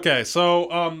 Okay,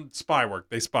 so spy work.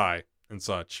 They spy and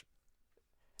such.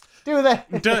 Do they?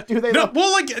 Do they? No, though?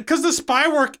 well, like, because the spy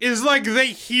work is like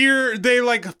they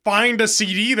like find a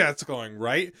CD that's going,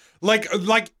 right? Like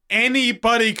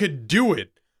anybody could do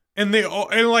it, and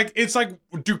like it's like,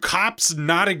 do cops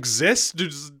not exist?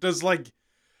 Does like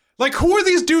who are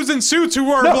these dudes in suits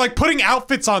who are like putting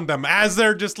outfits on them as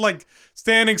they're just like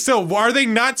standing still? Are they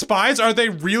not spies? Are they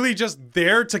really just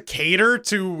there to cater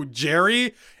to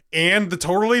Jerry and the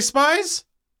Totally Spies?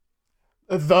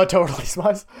 The Totally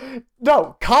Spies?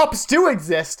 No, cops do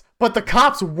exist, but the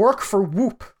cops work for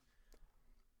Whoop.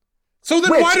 So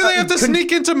then why do they have to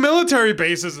sneak into military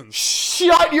bases and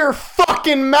Shut your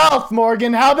fucking mouth,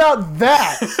 Morgan. How about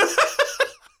that?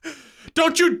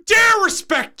 Don't you dare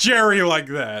respect Jerry like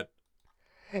that.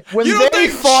 When You don't they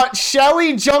think- fought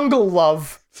Shelly Jungle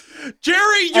Love.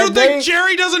 Jerry, you don't think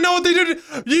Jerry doesn't know what they did?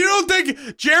 You don't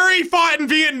think Jerry fought in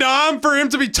Vietnam for him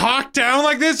to be talked down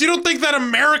like this? You don't think that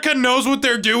America knows what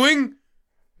they're doing?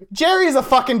 Jerry's a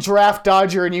fucking draft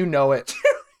dodger and you know it.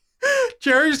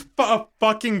 Jerry's a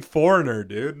fucking foreigner,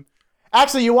 dude.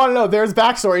 Actually, you want to know, there's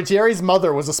backstory. Jerry's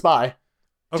mother was a spy.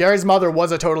 Okay. Jerry's mother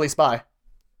was a Totally Spy.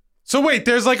 So wait,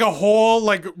 there's like a whole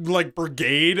like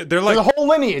brigade. They're like There's a whole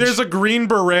lineage. there's a Green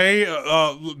Beret.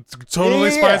 Totally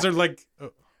Yeah. Spies are like.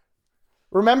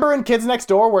 Remember in Kids Next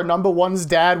Door where number one's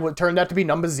dad turned out to be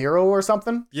number 0 or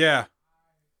something? Yeah.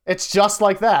 It's just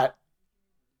like that.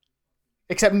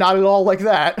 Except not at all like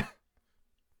that.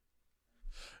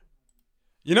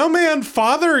 You know, man,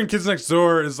 Father in Kids Next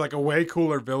Door is like a way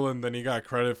cooler villain than he got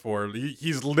credit for.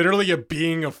 He's literally a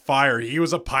being of fire. He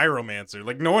was a pyromancer.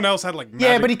 Like no one else had like magic.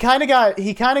 Yeah, but he kind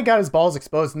of got his balls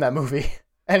exposed in that movie,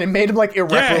 and it made him like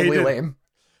irreparably did. lame.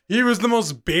 He was the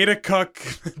most beta cuck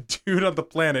dude on the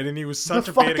planet, and he was such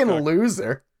The a beta fucking cuck.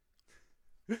 loser.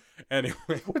 Anyway,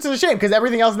 Which is a shame because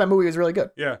everything else in that movie was really good.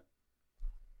 yeah.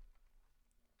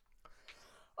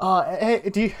 Hey,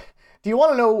 do you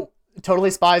want to know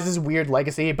Totally Spies' weird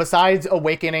legacy besides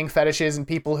awakening fetishes and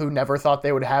people who never thought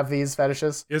they would have these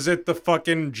fetishes? Is it the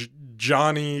fucking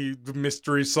Johnny the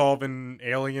mystery solving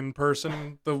alien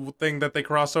person, the thing that they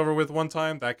crossed over with one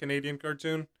time, that Canadian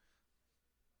cartoon?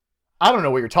 I don't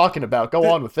know what you're talking about. Go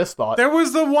on with this thought. There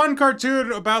was the one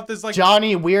cartoon about this like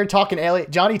Johnny weird talking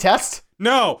alien. Johnny Test?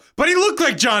 no, but he looked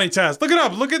like Johnny Test. Look it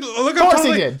up. Look up. Of course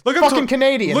totally, he did. Look up Fucking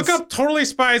Canadians. Look up Totally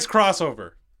Spies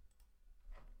crossover.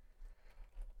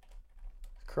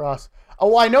 Cross. Oh,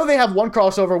 well, I know they have one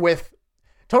crossover with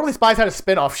Totally Spies had a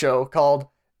spin-off show called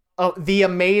The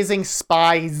Amazing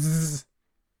Spies.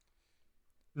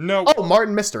 No. Oh,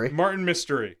 Martin Mystery. Martin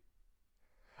Mystery.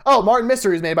 Oh, Martin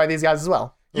Mystery was made by these guys as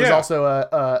well. It was Yeah. also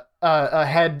a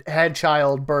head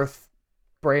child birth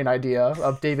brain idea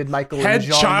of David Michael Head and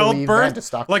Jean-Louis childbirth,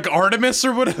 Vandestock. like Artemis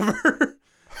or whatever.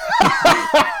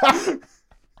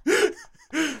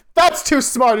 That's too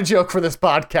smart a joke for this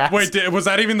podcast. Wait, was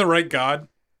that even the right god,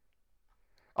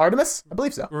 Artemis? I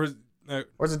believe so. or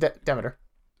Or is it Demeter?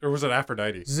 was it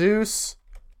Aphrodite? Zeus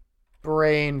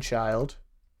brainchild.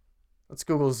 Let's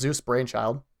Google Zeus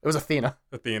brainchild. It was Athena.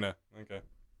 Athena. Okay.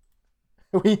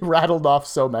 We rattled off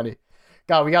so many.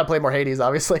 God, we gotta play more Hades,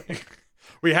 obviously.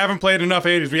 We haven't played enough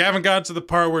 80s. We haven't got to the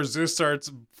part where Zeus starts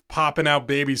popping out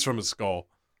babies from his skull.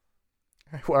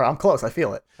 Well, I'm close. I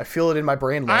feel it. I feel it in my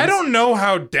brain. I lens. don't know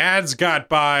how dads got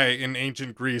by in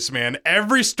ancient Greece, man.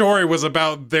 Every story was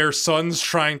about their sons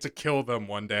trying to kill them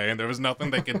one day, and there was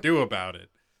nothing they could do about it.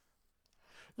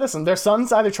 Listen, their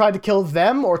sons either tried to kill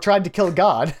them or tried to kill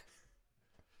God.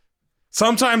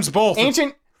 Sometimes both.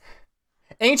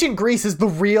 Ancient Greece is the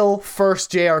real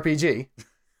first JRPG.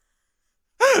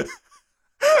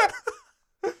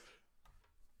 I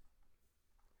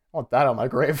want that on my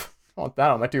grave. I want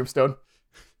that on my tombstone.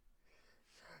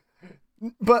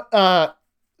 But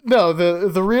no,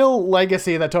 the real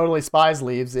legacy that Totally Spies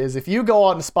leaves is if you go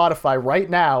on Spotify right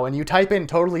now and you type in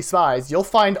Totally Spies, you'll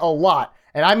find a lot,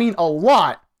 and I mean a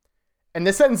lot, and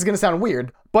this sentence is going to sound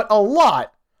weird, but a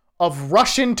lot of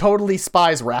Russian Totally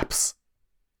Spies raps.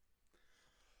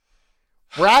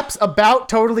 Raps about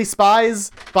Totally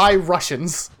Spies by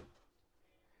Russians.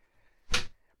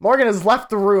 Morgan has left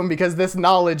the room because this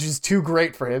knowledge is too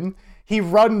great for him. He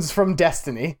runs from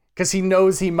destiny because he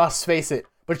knows he must face it,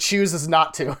 but chooses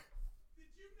not to.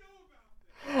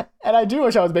 And I do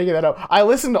wish I was making that up. I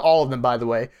listened to all of them, by the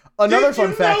way. Another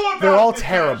fun fact, they're all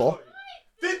terrible.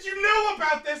 Did you know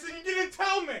about this and you didn't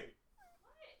tell me?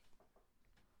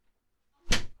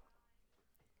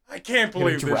 I can't I'm gonna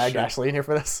believe this drag shit. Ashley in here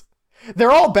for this.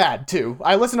 They're all bad too.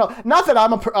 I listen to not that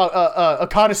I'm a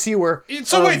connoisseur.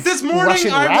 So of wait, this morning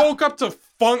Russian I rap. woke up to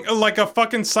like a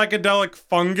fucking psychedelic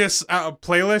fungus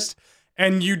playlist,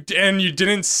 and you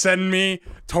didn't send me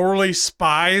Totally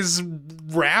Spies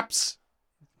raps?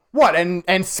 What,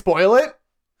 and spoil it?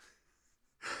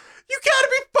 You gotta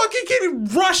be fucking kidding!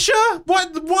 Russia?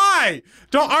 What? Why?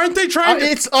 Aren't they trying to?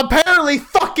 It's apparently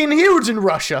fucking huge in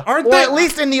Russia. Aren't or they? at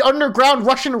least in the underground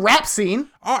Russian rap scene.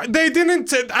 They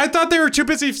didn't. I thought they were too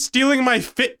busy stealing my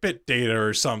Fitbit data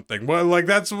or something. Well, like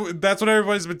that's what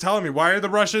everybody's been telling me. Why are the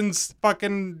Russians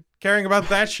fucking caring about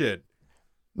that shit?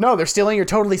 No, they're stealing your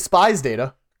Totally Spies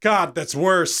data. God, that's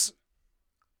worse.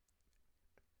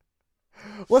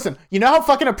 Listen, you know how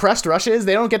fucking oppressed Russia is?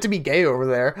 They don't get to be gay over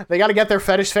there. They gotta get their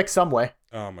fetish fixed some way.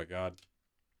 Oh my god.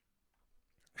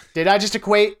 Did I just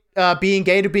equate being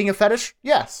gay to being a fetish?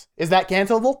 Yes. Is that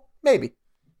cancelable? Maybe.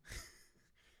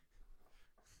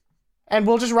 And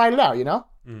we'll just ride it out, you know?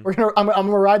 I'm gonna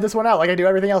ride this one out like I do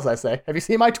everything else I say. Have you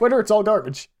seen my Twitter? It's all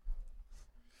garbage.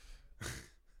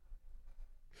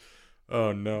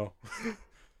 Oh no.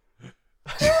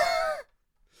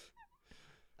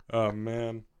 Oh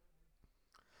man.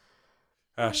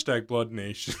 Hashtag Blood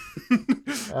Nation.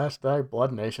 Hashtag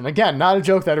Blood Nation. Again, not a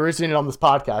joke that originated on this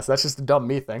podcast. That's just a dumb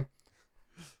me thing.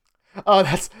 Oh,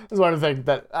 that's one of the things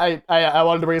that I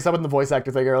wanted to bring this up in the voice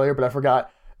actor thing earlier, but I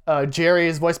forgot. Jerry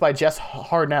is voiced by Jess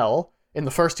Harnell in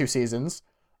the first 2 seasons,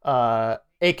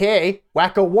 aka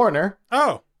Wacko Warner.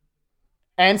 Oh.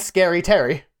 And Scary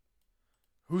Terry.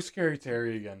 Who's Scary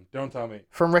Terry again? Don't tell me.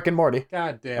 From Rick and Morty.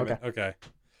 God damn it. Okay.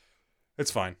 It's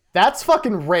fine. That's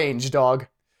fucking range, dog.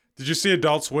 Did you see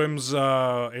Adult Swim's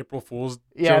April Fool's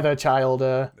Yeah, joke? the child,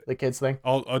 the kids thing.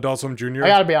 Adult Swim Junior? I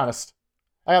gotta be honest.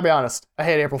 I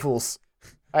hate April Fools.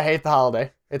 I hate the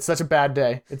holiday. It's such a bad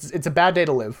day. It's a bad day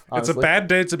to live, honestly. It's a bad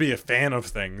day to be a fan of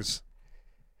things.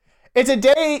 It's a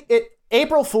day...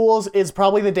 April Fool's is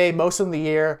probably the day most of the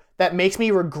year that makes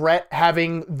me regret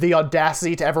having the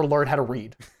audacity to ever learn how to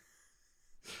read.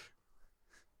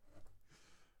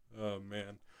 Oh,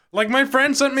 man. Like, my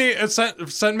friend sent me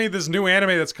this new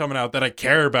anime that's coming out that I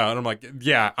care about, and I'm like,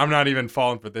 yeah, I'm not even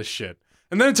falling for this shit.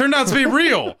 And then it turned out to be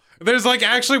real. There's like,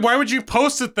 actually, why would you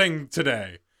post a thing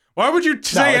today? Why would you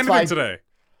say anything today?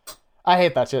 I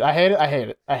hate that shit. I hate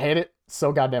it. I hate it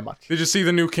so goddamn much. Did you see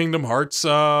the new Kingdom Hearts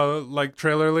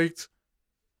trailer leaked?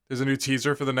 There's a new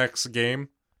teaser for the next game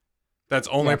that's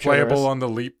only playable on the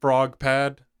Leapfrog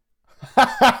pad.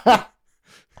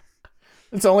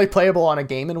 It's only playable on a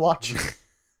Game & Watch.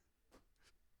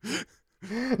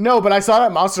 No, but I saw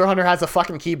that Monster Hunter has a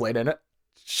fucking Keyblade in it.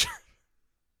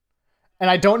 And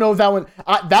I don't know if that one...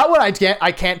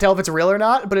 I can't tell if it's real or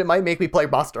not, but it might make me play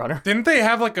Monster Hunter. Didn't they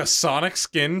have like a Sonic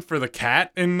skin for the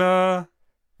cat in...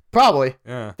 Probably.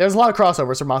 Yeah. There's a lot of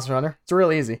crossovers for Monster Hunter. It's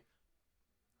really easy.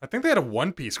 I think they had a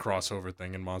One Piece crossover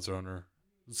thing in Monster Hunter.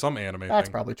 Some anime That's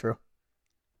thing. probably true.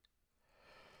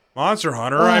 Monster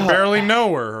Hunter, I barely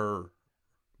know her.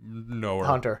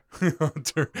 Hunter.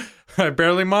 Hunter. I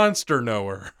barely monster know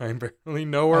her. I barely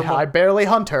know her. I barely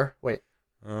hunt her. Wait.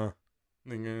 Yeah.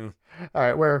 All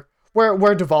right,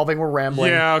 we're devolving. We're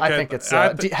rambling. Yeah, okay. I think it's.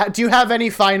 Do you have any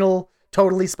final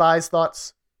Totally Spies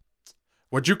thoughts?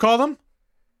 What'd you call them?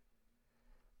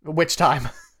 Which time?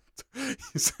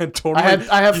 You said totally.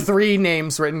 I have 3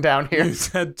 names written down here. You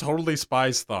said Totally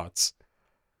Spies thoughts.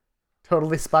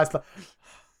 Totally Spies thoughts.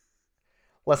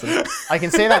 Listen, I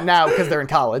can say that now because they're in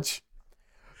college.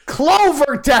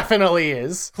 Clover definitely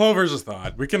is. Clover's a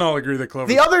thought. We can all agree that Clover.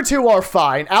 The other 2 are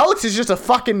fine. Alex is just a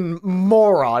fucking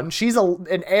moron. She's an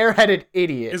airheaded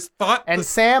idiot. Is thought and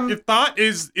Sam? If thought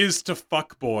is to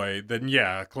fuck boy, then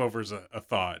yeah, Clover's a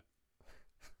thought.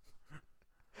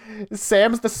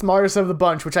 Sam's the smartest of the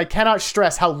bunch, which I cannot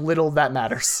stress how little that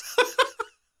matters.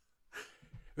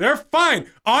 They're fine.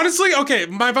 Honestly, okay,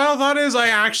 my final thought is I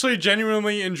actually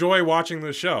genuinely enjoy watching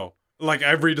this show. Like,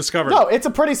 I've rediscovered. No, it's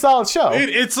a pretty solid show.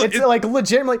 It's like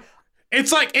legitimately...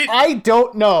 It's like... I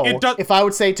don't know if I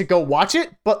would say to go watch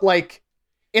it, but like,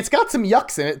 it's got some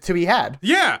yucks in it to be had.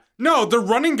 Yeah. No, the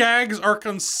running gags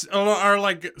are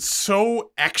like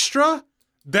so extra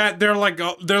that they're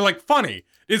like funny.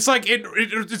 It's like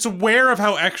it's aware of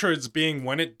how extra it's being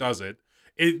when it does it.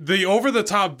 The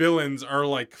over-the-top villains are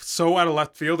like so out of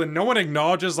left field, and no one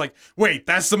acknowledges like, wait,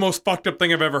 that's the most fucked up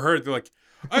thing I've ever heard. They're like,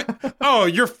 oh,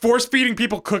 you're force-feeding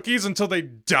people cookies until they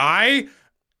die?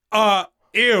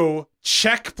 Ew.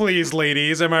 Check, please,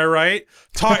 ladies. Am I right?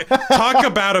 Talk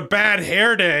about a bad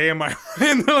hair day. Am I right?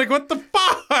 And they're like, what the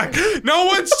fuck? No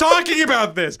one's talking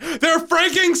about this. They're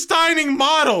Frankensteining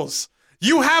models.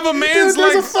 You have a man's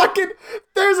legs.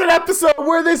 There's an episode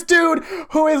where this dude,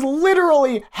 who is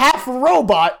literally half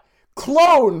robot,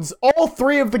 clones all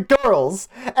 3 of the girls,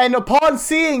 and upon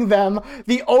seeing them,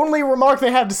 the only remark they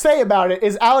have to say about it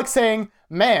is Alex saying,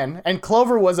 man, and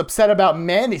Clover was upset about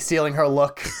Mandy stealing her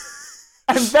look.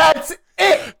 And that's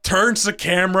it! Turns the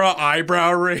camera,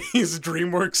 eyebrow raise,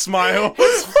 DreamWorks smile.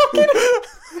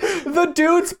 The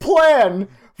dude's plan,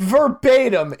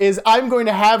 verbatim, is I'm going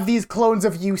to have these clones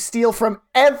of you steal from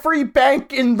every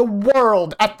bank in the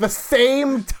world at the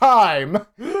same time.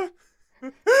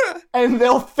 And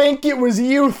they'll think it was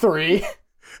you three.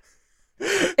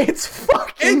 It's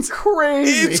fucking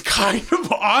crazy. It's kind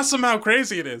of awesome how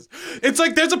crazy it is. It's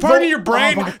like there's a part in your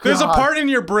brain. There's a part in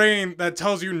your brain that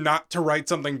tells you not to write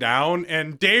something down.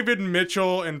 And David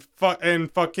Mitchell and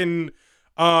fucking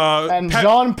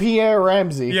Jean-Pierre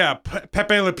Ramsey. Yeah,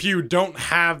 Pepe Le Pew don't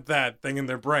have that thing in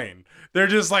their brain. They're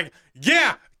just like,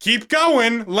 yeah, keep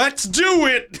going. Let's do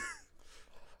it.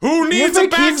 Who needs a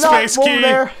backspace key?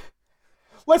 There?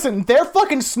 Listen, they're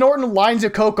fucking snorting lines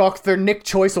of coke off their Nick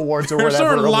Choice Awards or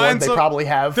whatever award they probably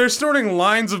have. They're snorting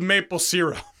lines of maple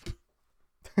syrup.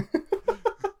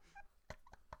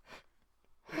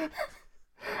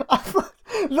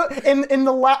 In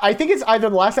the I think it's either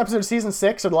the last episode of season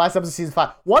 6 or the last episode of season 5.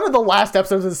 One of the last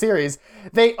episodes of the series,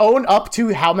 they own up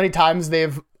to how many times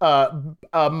they've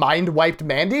mind wiped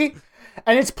Mandy,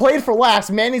 and it's played for laughs.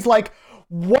 Mandy's like,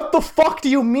 what the fuck do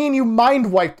you mean you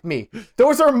mind wiped me?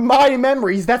 Those are my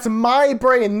memories. That's my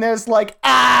brain. And there's like,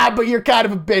 but you're kind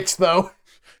of a bitch though.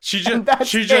 She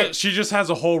just has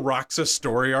a whole Roxas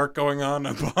story arc going on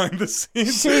behind the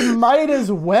scenes. She might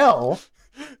as well.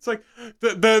 It's like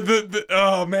the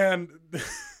oh man.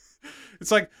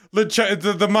 It's like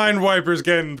the mind wiper's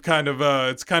getting kind of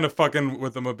it's kind of fucking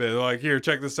with them a bit. Like, here,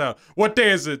 check this out. What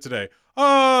day is it today?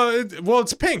 Well,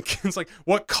 it's pink. It's like,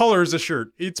 what color is the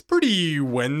shirt? It's pretty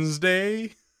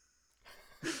Wednesday.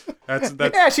 That's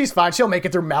yeah, she's fine. She'll make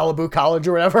it through Malibu College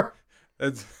or whatever.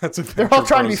 That's a They're all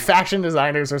trying to be fashion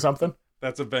designers or something.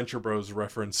 That's a Venture Bros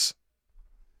reference.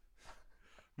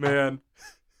 Man.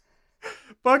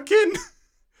 Fucking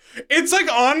it's like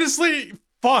honestly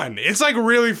fun. It's like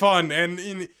really fun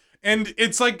and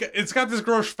it's like it's got this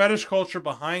gross fetish culture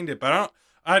behind it, but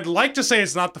I'd like to say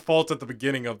it's not the fault at the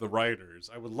beginning of the writers.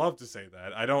 I would love to say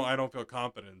that. I don't feel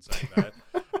confident in saying that.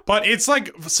 But it's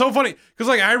like so funny because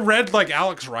like I read like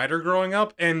Alex Rider growing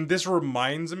up, and this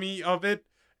reminds me of it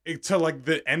to like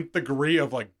the nth degree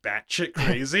of like batshit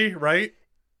crazy, right?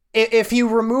 If you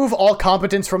remove all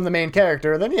competence from the main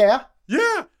character, then yeah.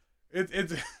 Yeah.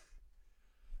 It's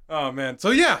oh man. So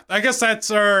yeah, I guess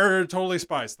that's our Totally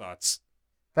Spies thoughts.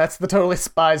 That's the Totally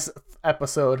Spies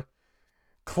episode.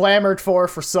 Clamored for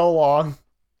so long.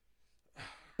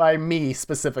 By me,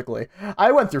 specifically.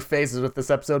 I went through phases with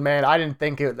this episode, man. I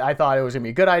thought it was going to be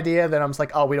a good idea. Then I was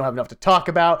like, oh, we don't have enough to talk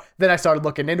about. Then I started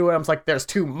looking into it. I was like, there's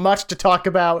too much to talk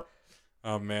about.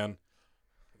 Oh, man.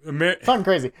 Fun,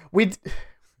 crazy.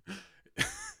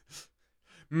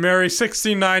 Mary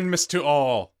 69 miss to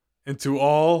all. And to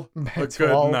all, a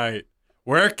good night.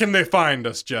 Where can they find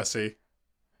us, Jesse?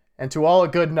 And to all, a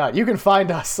good night. You can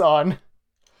find us on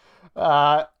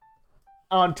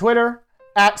Twitter,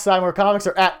 at Sidemore Comics,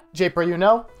 or at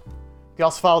JPRUKnow. You can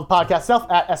also follow the podcast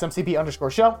itself at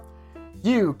SMCP_show.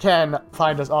 You can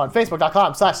find us on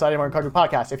Facebook.com/Sidemore Cartoon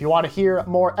Podcast. If you want to hear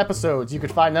more episodes, you can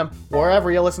find them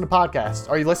wherever you listen to podcasts.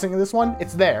 Are you listening to this one?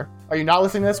 It's there. Are you not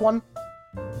listening to this one?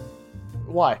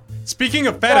 Why? Speaking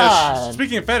of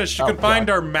fetish, you can find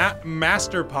our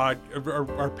master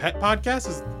our pet podcast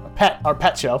is our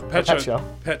pet show.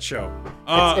 Pet show.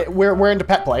 We're into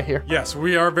pet play here. Yes,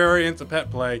 we are very into pet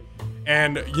play.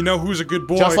 And you know who's a good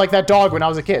boy? Just like that dog when I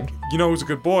was a kid. You know who's a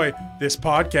good boy? This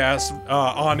podcast,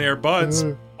 On Air Buds,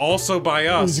 also by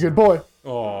us. He's a good boy.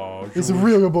 Oh, he's a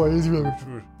real good boy. He's a real good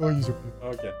boy. Oh, he's a good boy.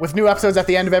 Okay. With new episodes at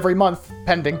the end of every month,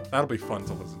 pending. That'll be fun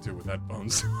to listen to with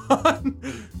headphones on.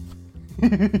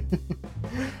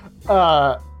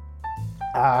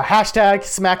 Hashtag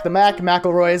Smack the Mac.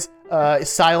 McElroy's is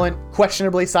silent,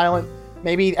 questionably silent.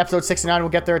 Maybe episode 69 will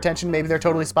get their attention. Maybe they're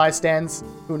Totally Spies stands.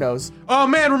 Who knows? Oh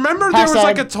man, remember there was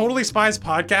like a Totally Spies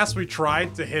podcast we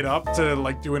tried to hit up to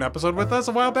like do an episode with us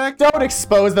a while back? Don't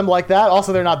expose them like that.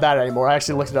 Also, they're not that anymore. I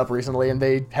actually looked it up recently and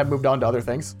they have moved on to other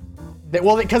things.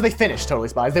 Because they finished Totally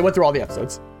Spies. They went through all the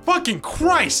episodes. Fucking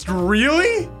Christ,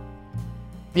 really?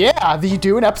 Yeah, you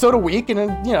do an episode a week,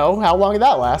 and you know, how long did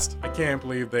that last? I can't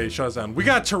believe they shut us down. We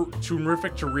got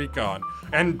Terrific Tariq on,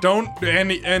 and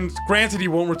granted, he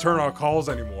won't return our calls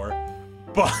anymore,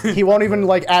 but he won't even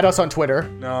like add us on Twitter.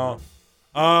 No.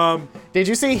 Did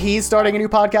you see he's starting a new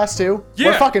podcast too? Yeah.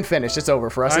 We're fucking finished. It's over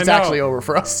for us. It's actually over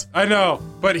for us. I know,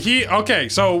 but okay,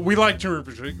 so we like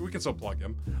Terrific Tariq. We can still plug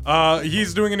him.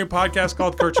 He's doing a new podcast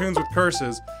called Cartoons with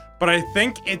Curses. But I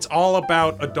think it's all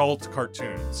about adult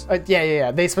cartoons.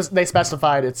 Yeah. They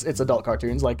specified it's adult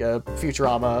cartoons, like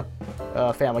Futurama,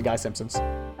 Family Guy, Simpsons,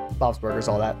 Bob's Burgers,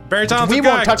 all that. Very Which talented we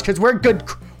guy. won't touch because we're good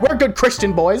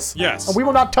Christian boys. Yes. And we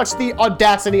will not touch the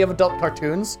audacity of adult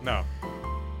cartoons. No.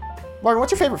 Morgan,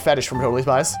 what's your favorite fetish from Totally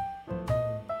Spies?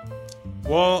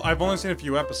 Well, I've only seen a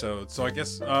few episodes, so I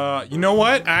guess, you know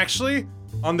what? Actually,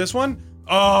 on this one,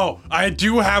 I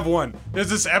do have one. There's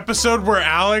this episode where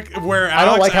Alex. I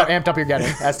don't like how amped up you're getting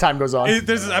as time goes on. There's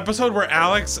this episode where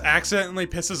Alex accidentally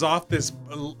pisses off this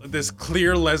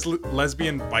clear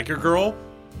lesbian biker girl,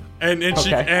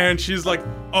 and she's like,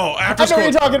 oh, after I know school. what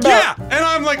you're talking about. Yeah, and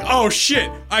I'm like, oh shit,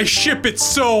 I ship it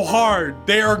so hard.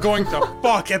 They are going to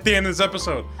fuck at the end of this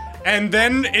episode, and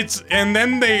then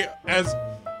they as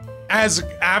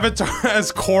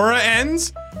Korra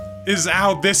ends. Is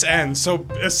how this ends. So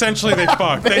essentially, they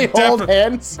fuck. They hold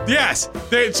hands. Yes.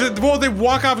 They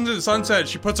walk off into the sunset.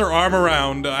 She puts her arm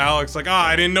around Alex, like,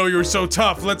 I didn't know you were so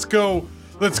tough. Let's go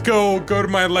to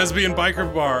my lesbian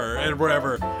biker bar and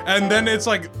whatever. And then it's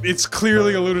like it's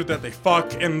clearly alluded that they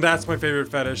fuck, and that's my favorite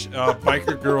fetish.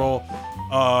 Biker girl.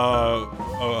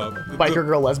 Biker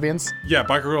girl lesbians. Yeah,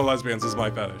 biker girl lesbians is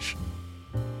my fetish.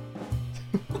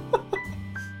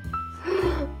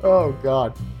 Oh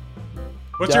God.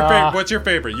 What's your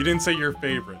favorite? You didn't say your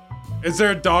favorite. Is there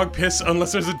a dog piss?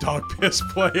 Unless there's a dog piss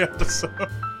play episode.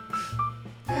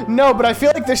 No, but I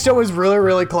feel like this show is really,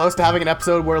 really close to having an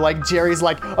episode where, like, Jerry's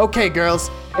like, okay,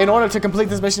 girls, in order to complete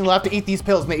this mission, you'll have to eat these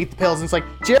pills, and they eat the pills, and it's like,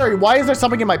 Jerry, why is there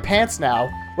something in my pants now?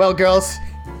 Well, girls,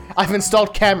 I've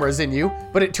installed cameras in you,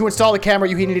 but to install the camera,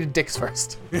 you needed dicks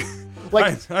first.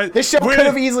 Like, this show could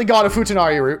have easily gone a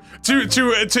Futanari route.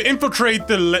 To infiltrate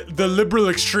the liberal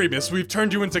extremists, we've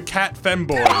turned you into cat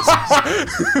femboys.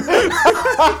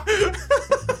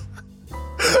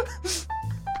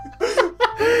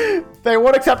 They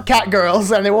won't accept cat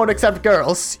girls, and they won't accept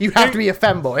girls. You have to be a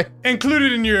femboy.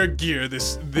 Included in your gear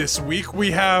this week,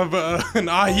 we have an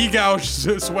Ahigao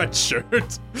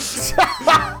sweatshirt.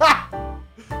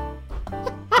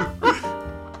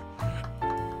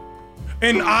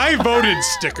 An I voted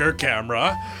sticker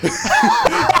camera.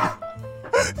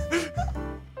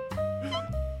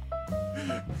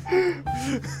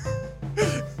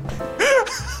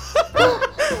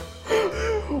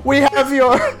 We have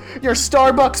your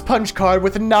Starbucks punch card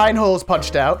with 9 holes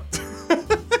punched out.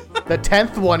 The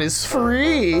 10th one is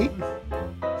free.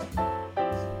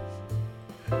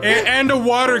 And a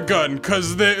water gun,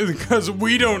 cause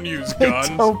we don't use guns.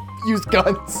 They don't use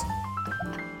guns.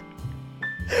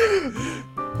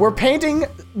 We're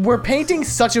painting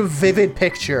such a vivid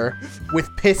picture with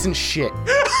piss and shit.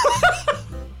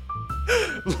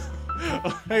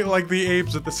 Like the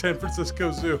apes at the San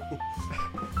Francisco Zoo.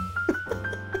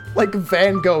 Like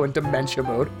Van Gogh in dementia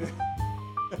mode.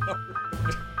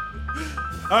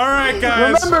 Alright,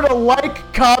 guys. Remember to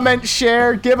like, comment,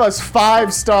 share, give us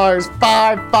 5 stars.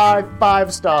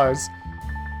 5 stars.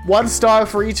 1 star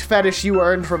for each fetish you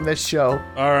earned from this show.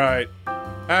 Alright.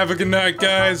 Have a good night,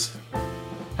 guys.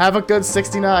 Have a good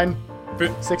 69.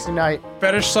 60 night.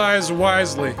 Fetish size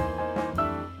wisely.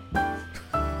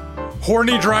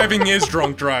 Horny driving is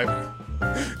drunk driving.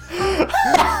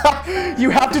 You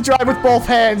have to drive with both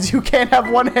hands. You can't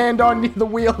have one hand on the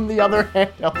wheel and the other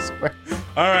hand elsewhere.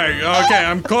 Alright, okay,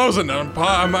 I'm closing.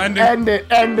 I'm ending.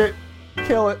 End it.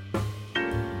 Kill it.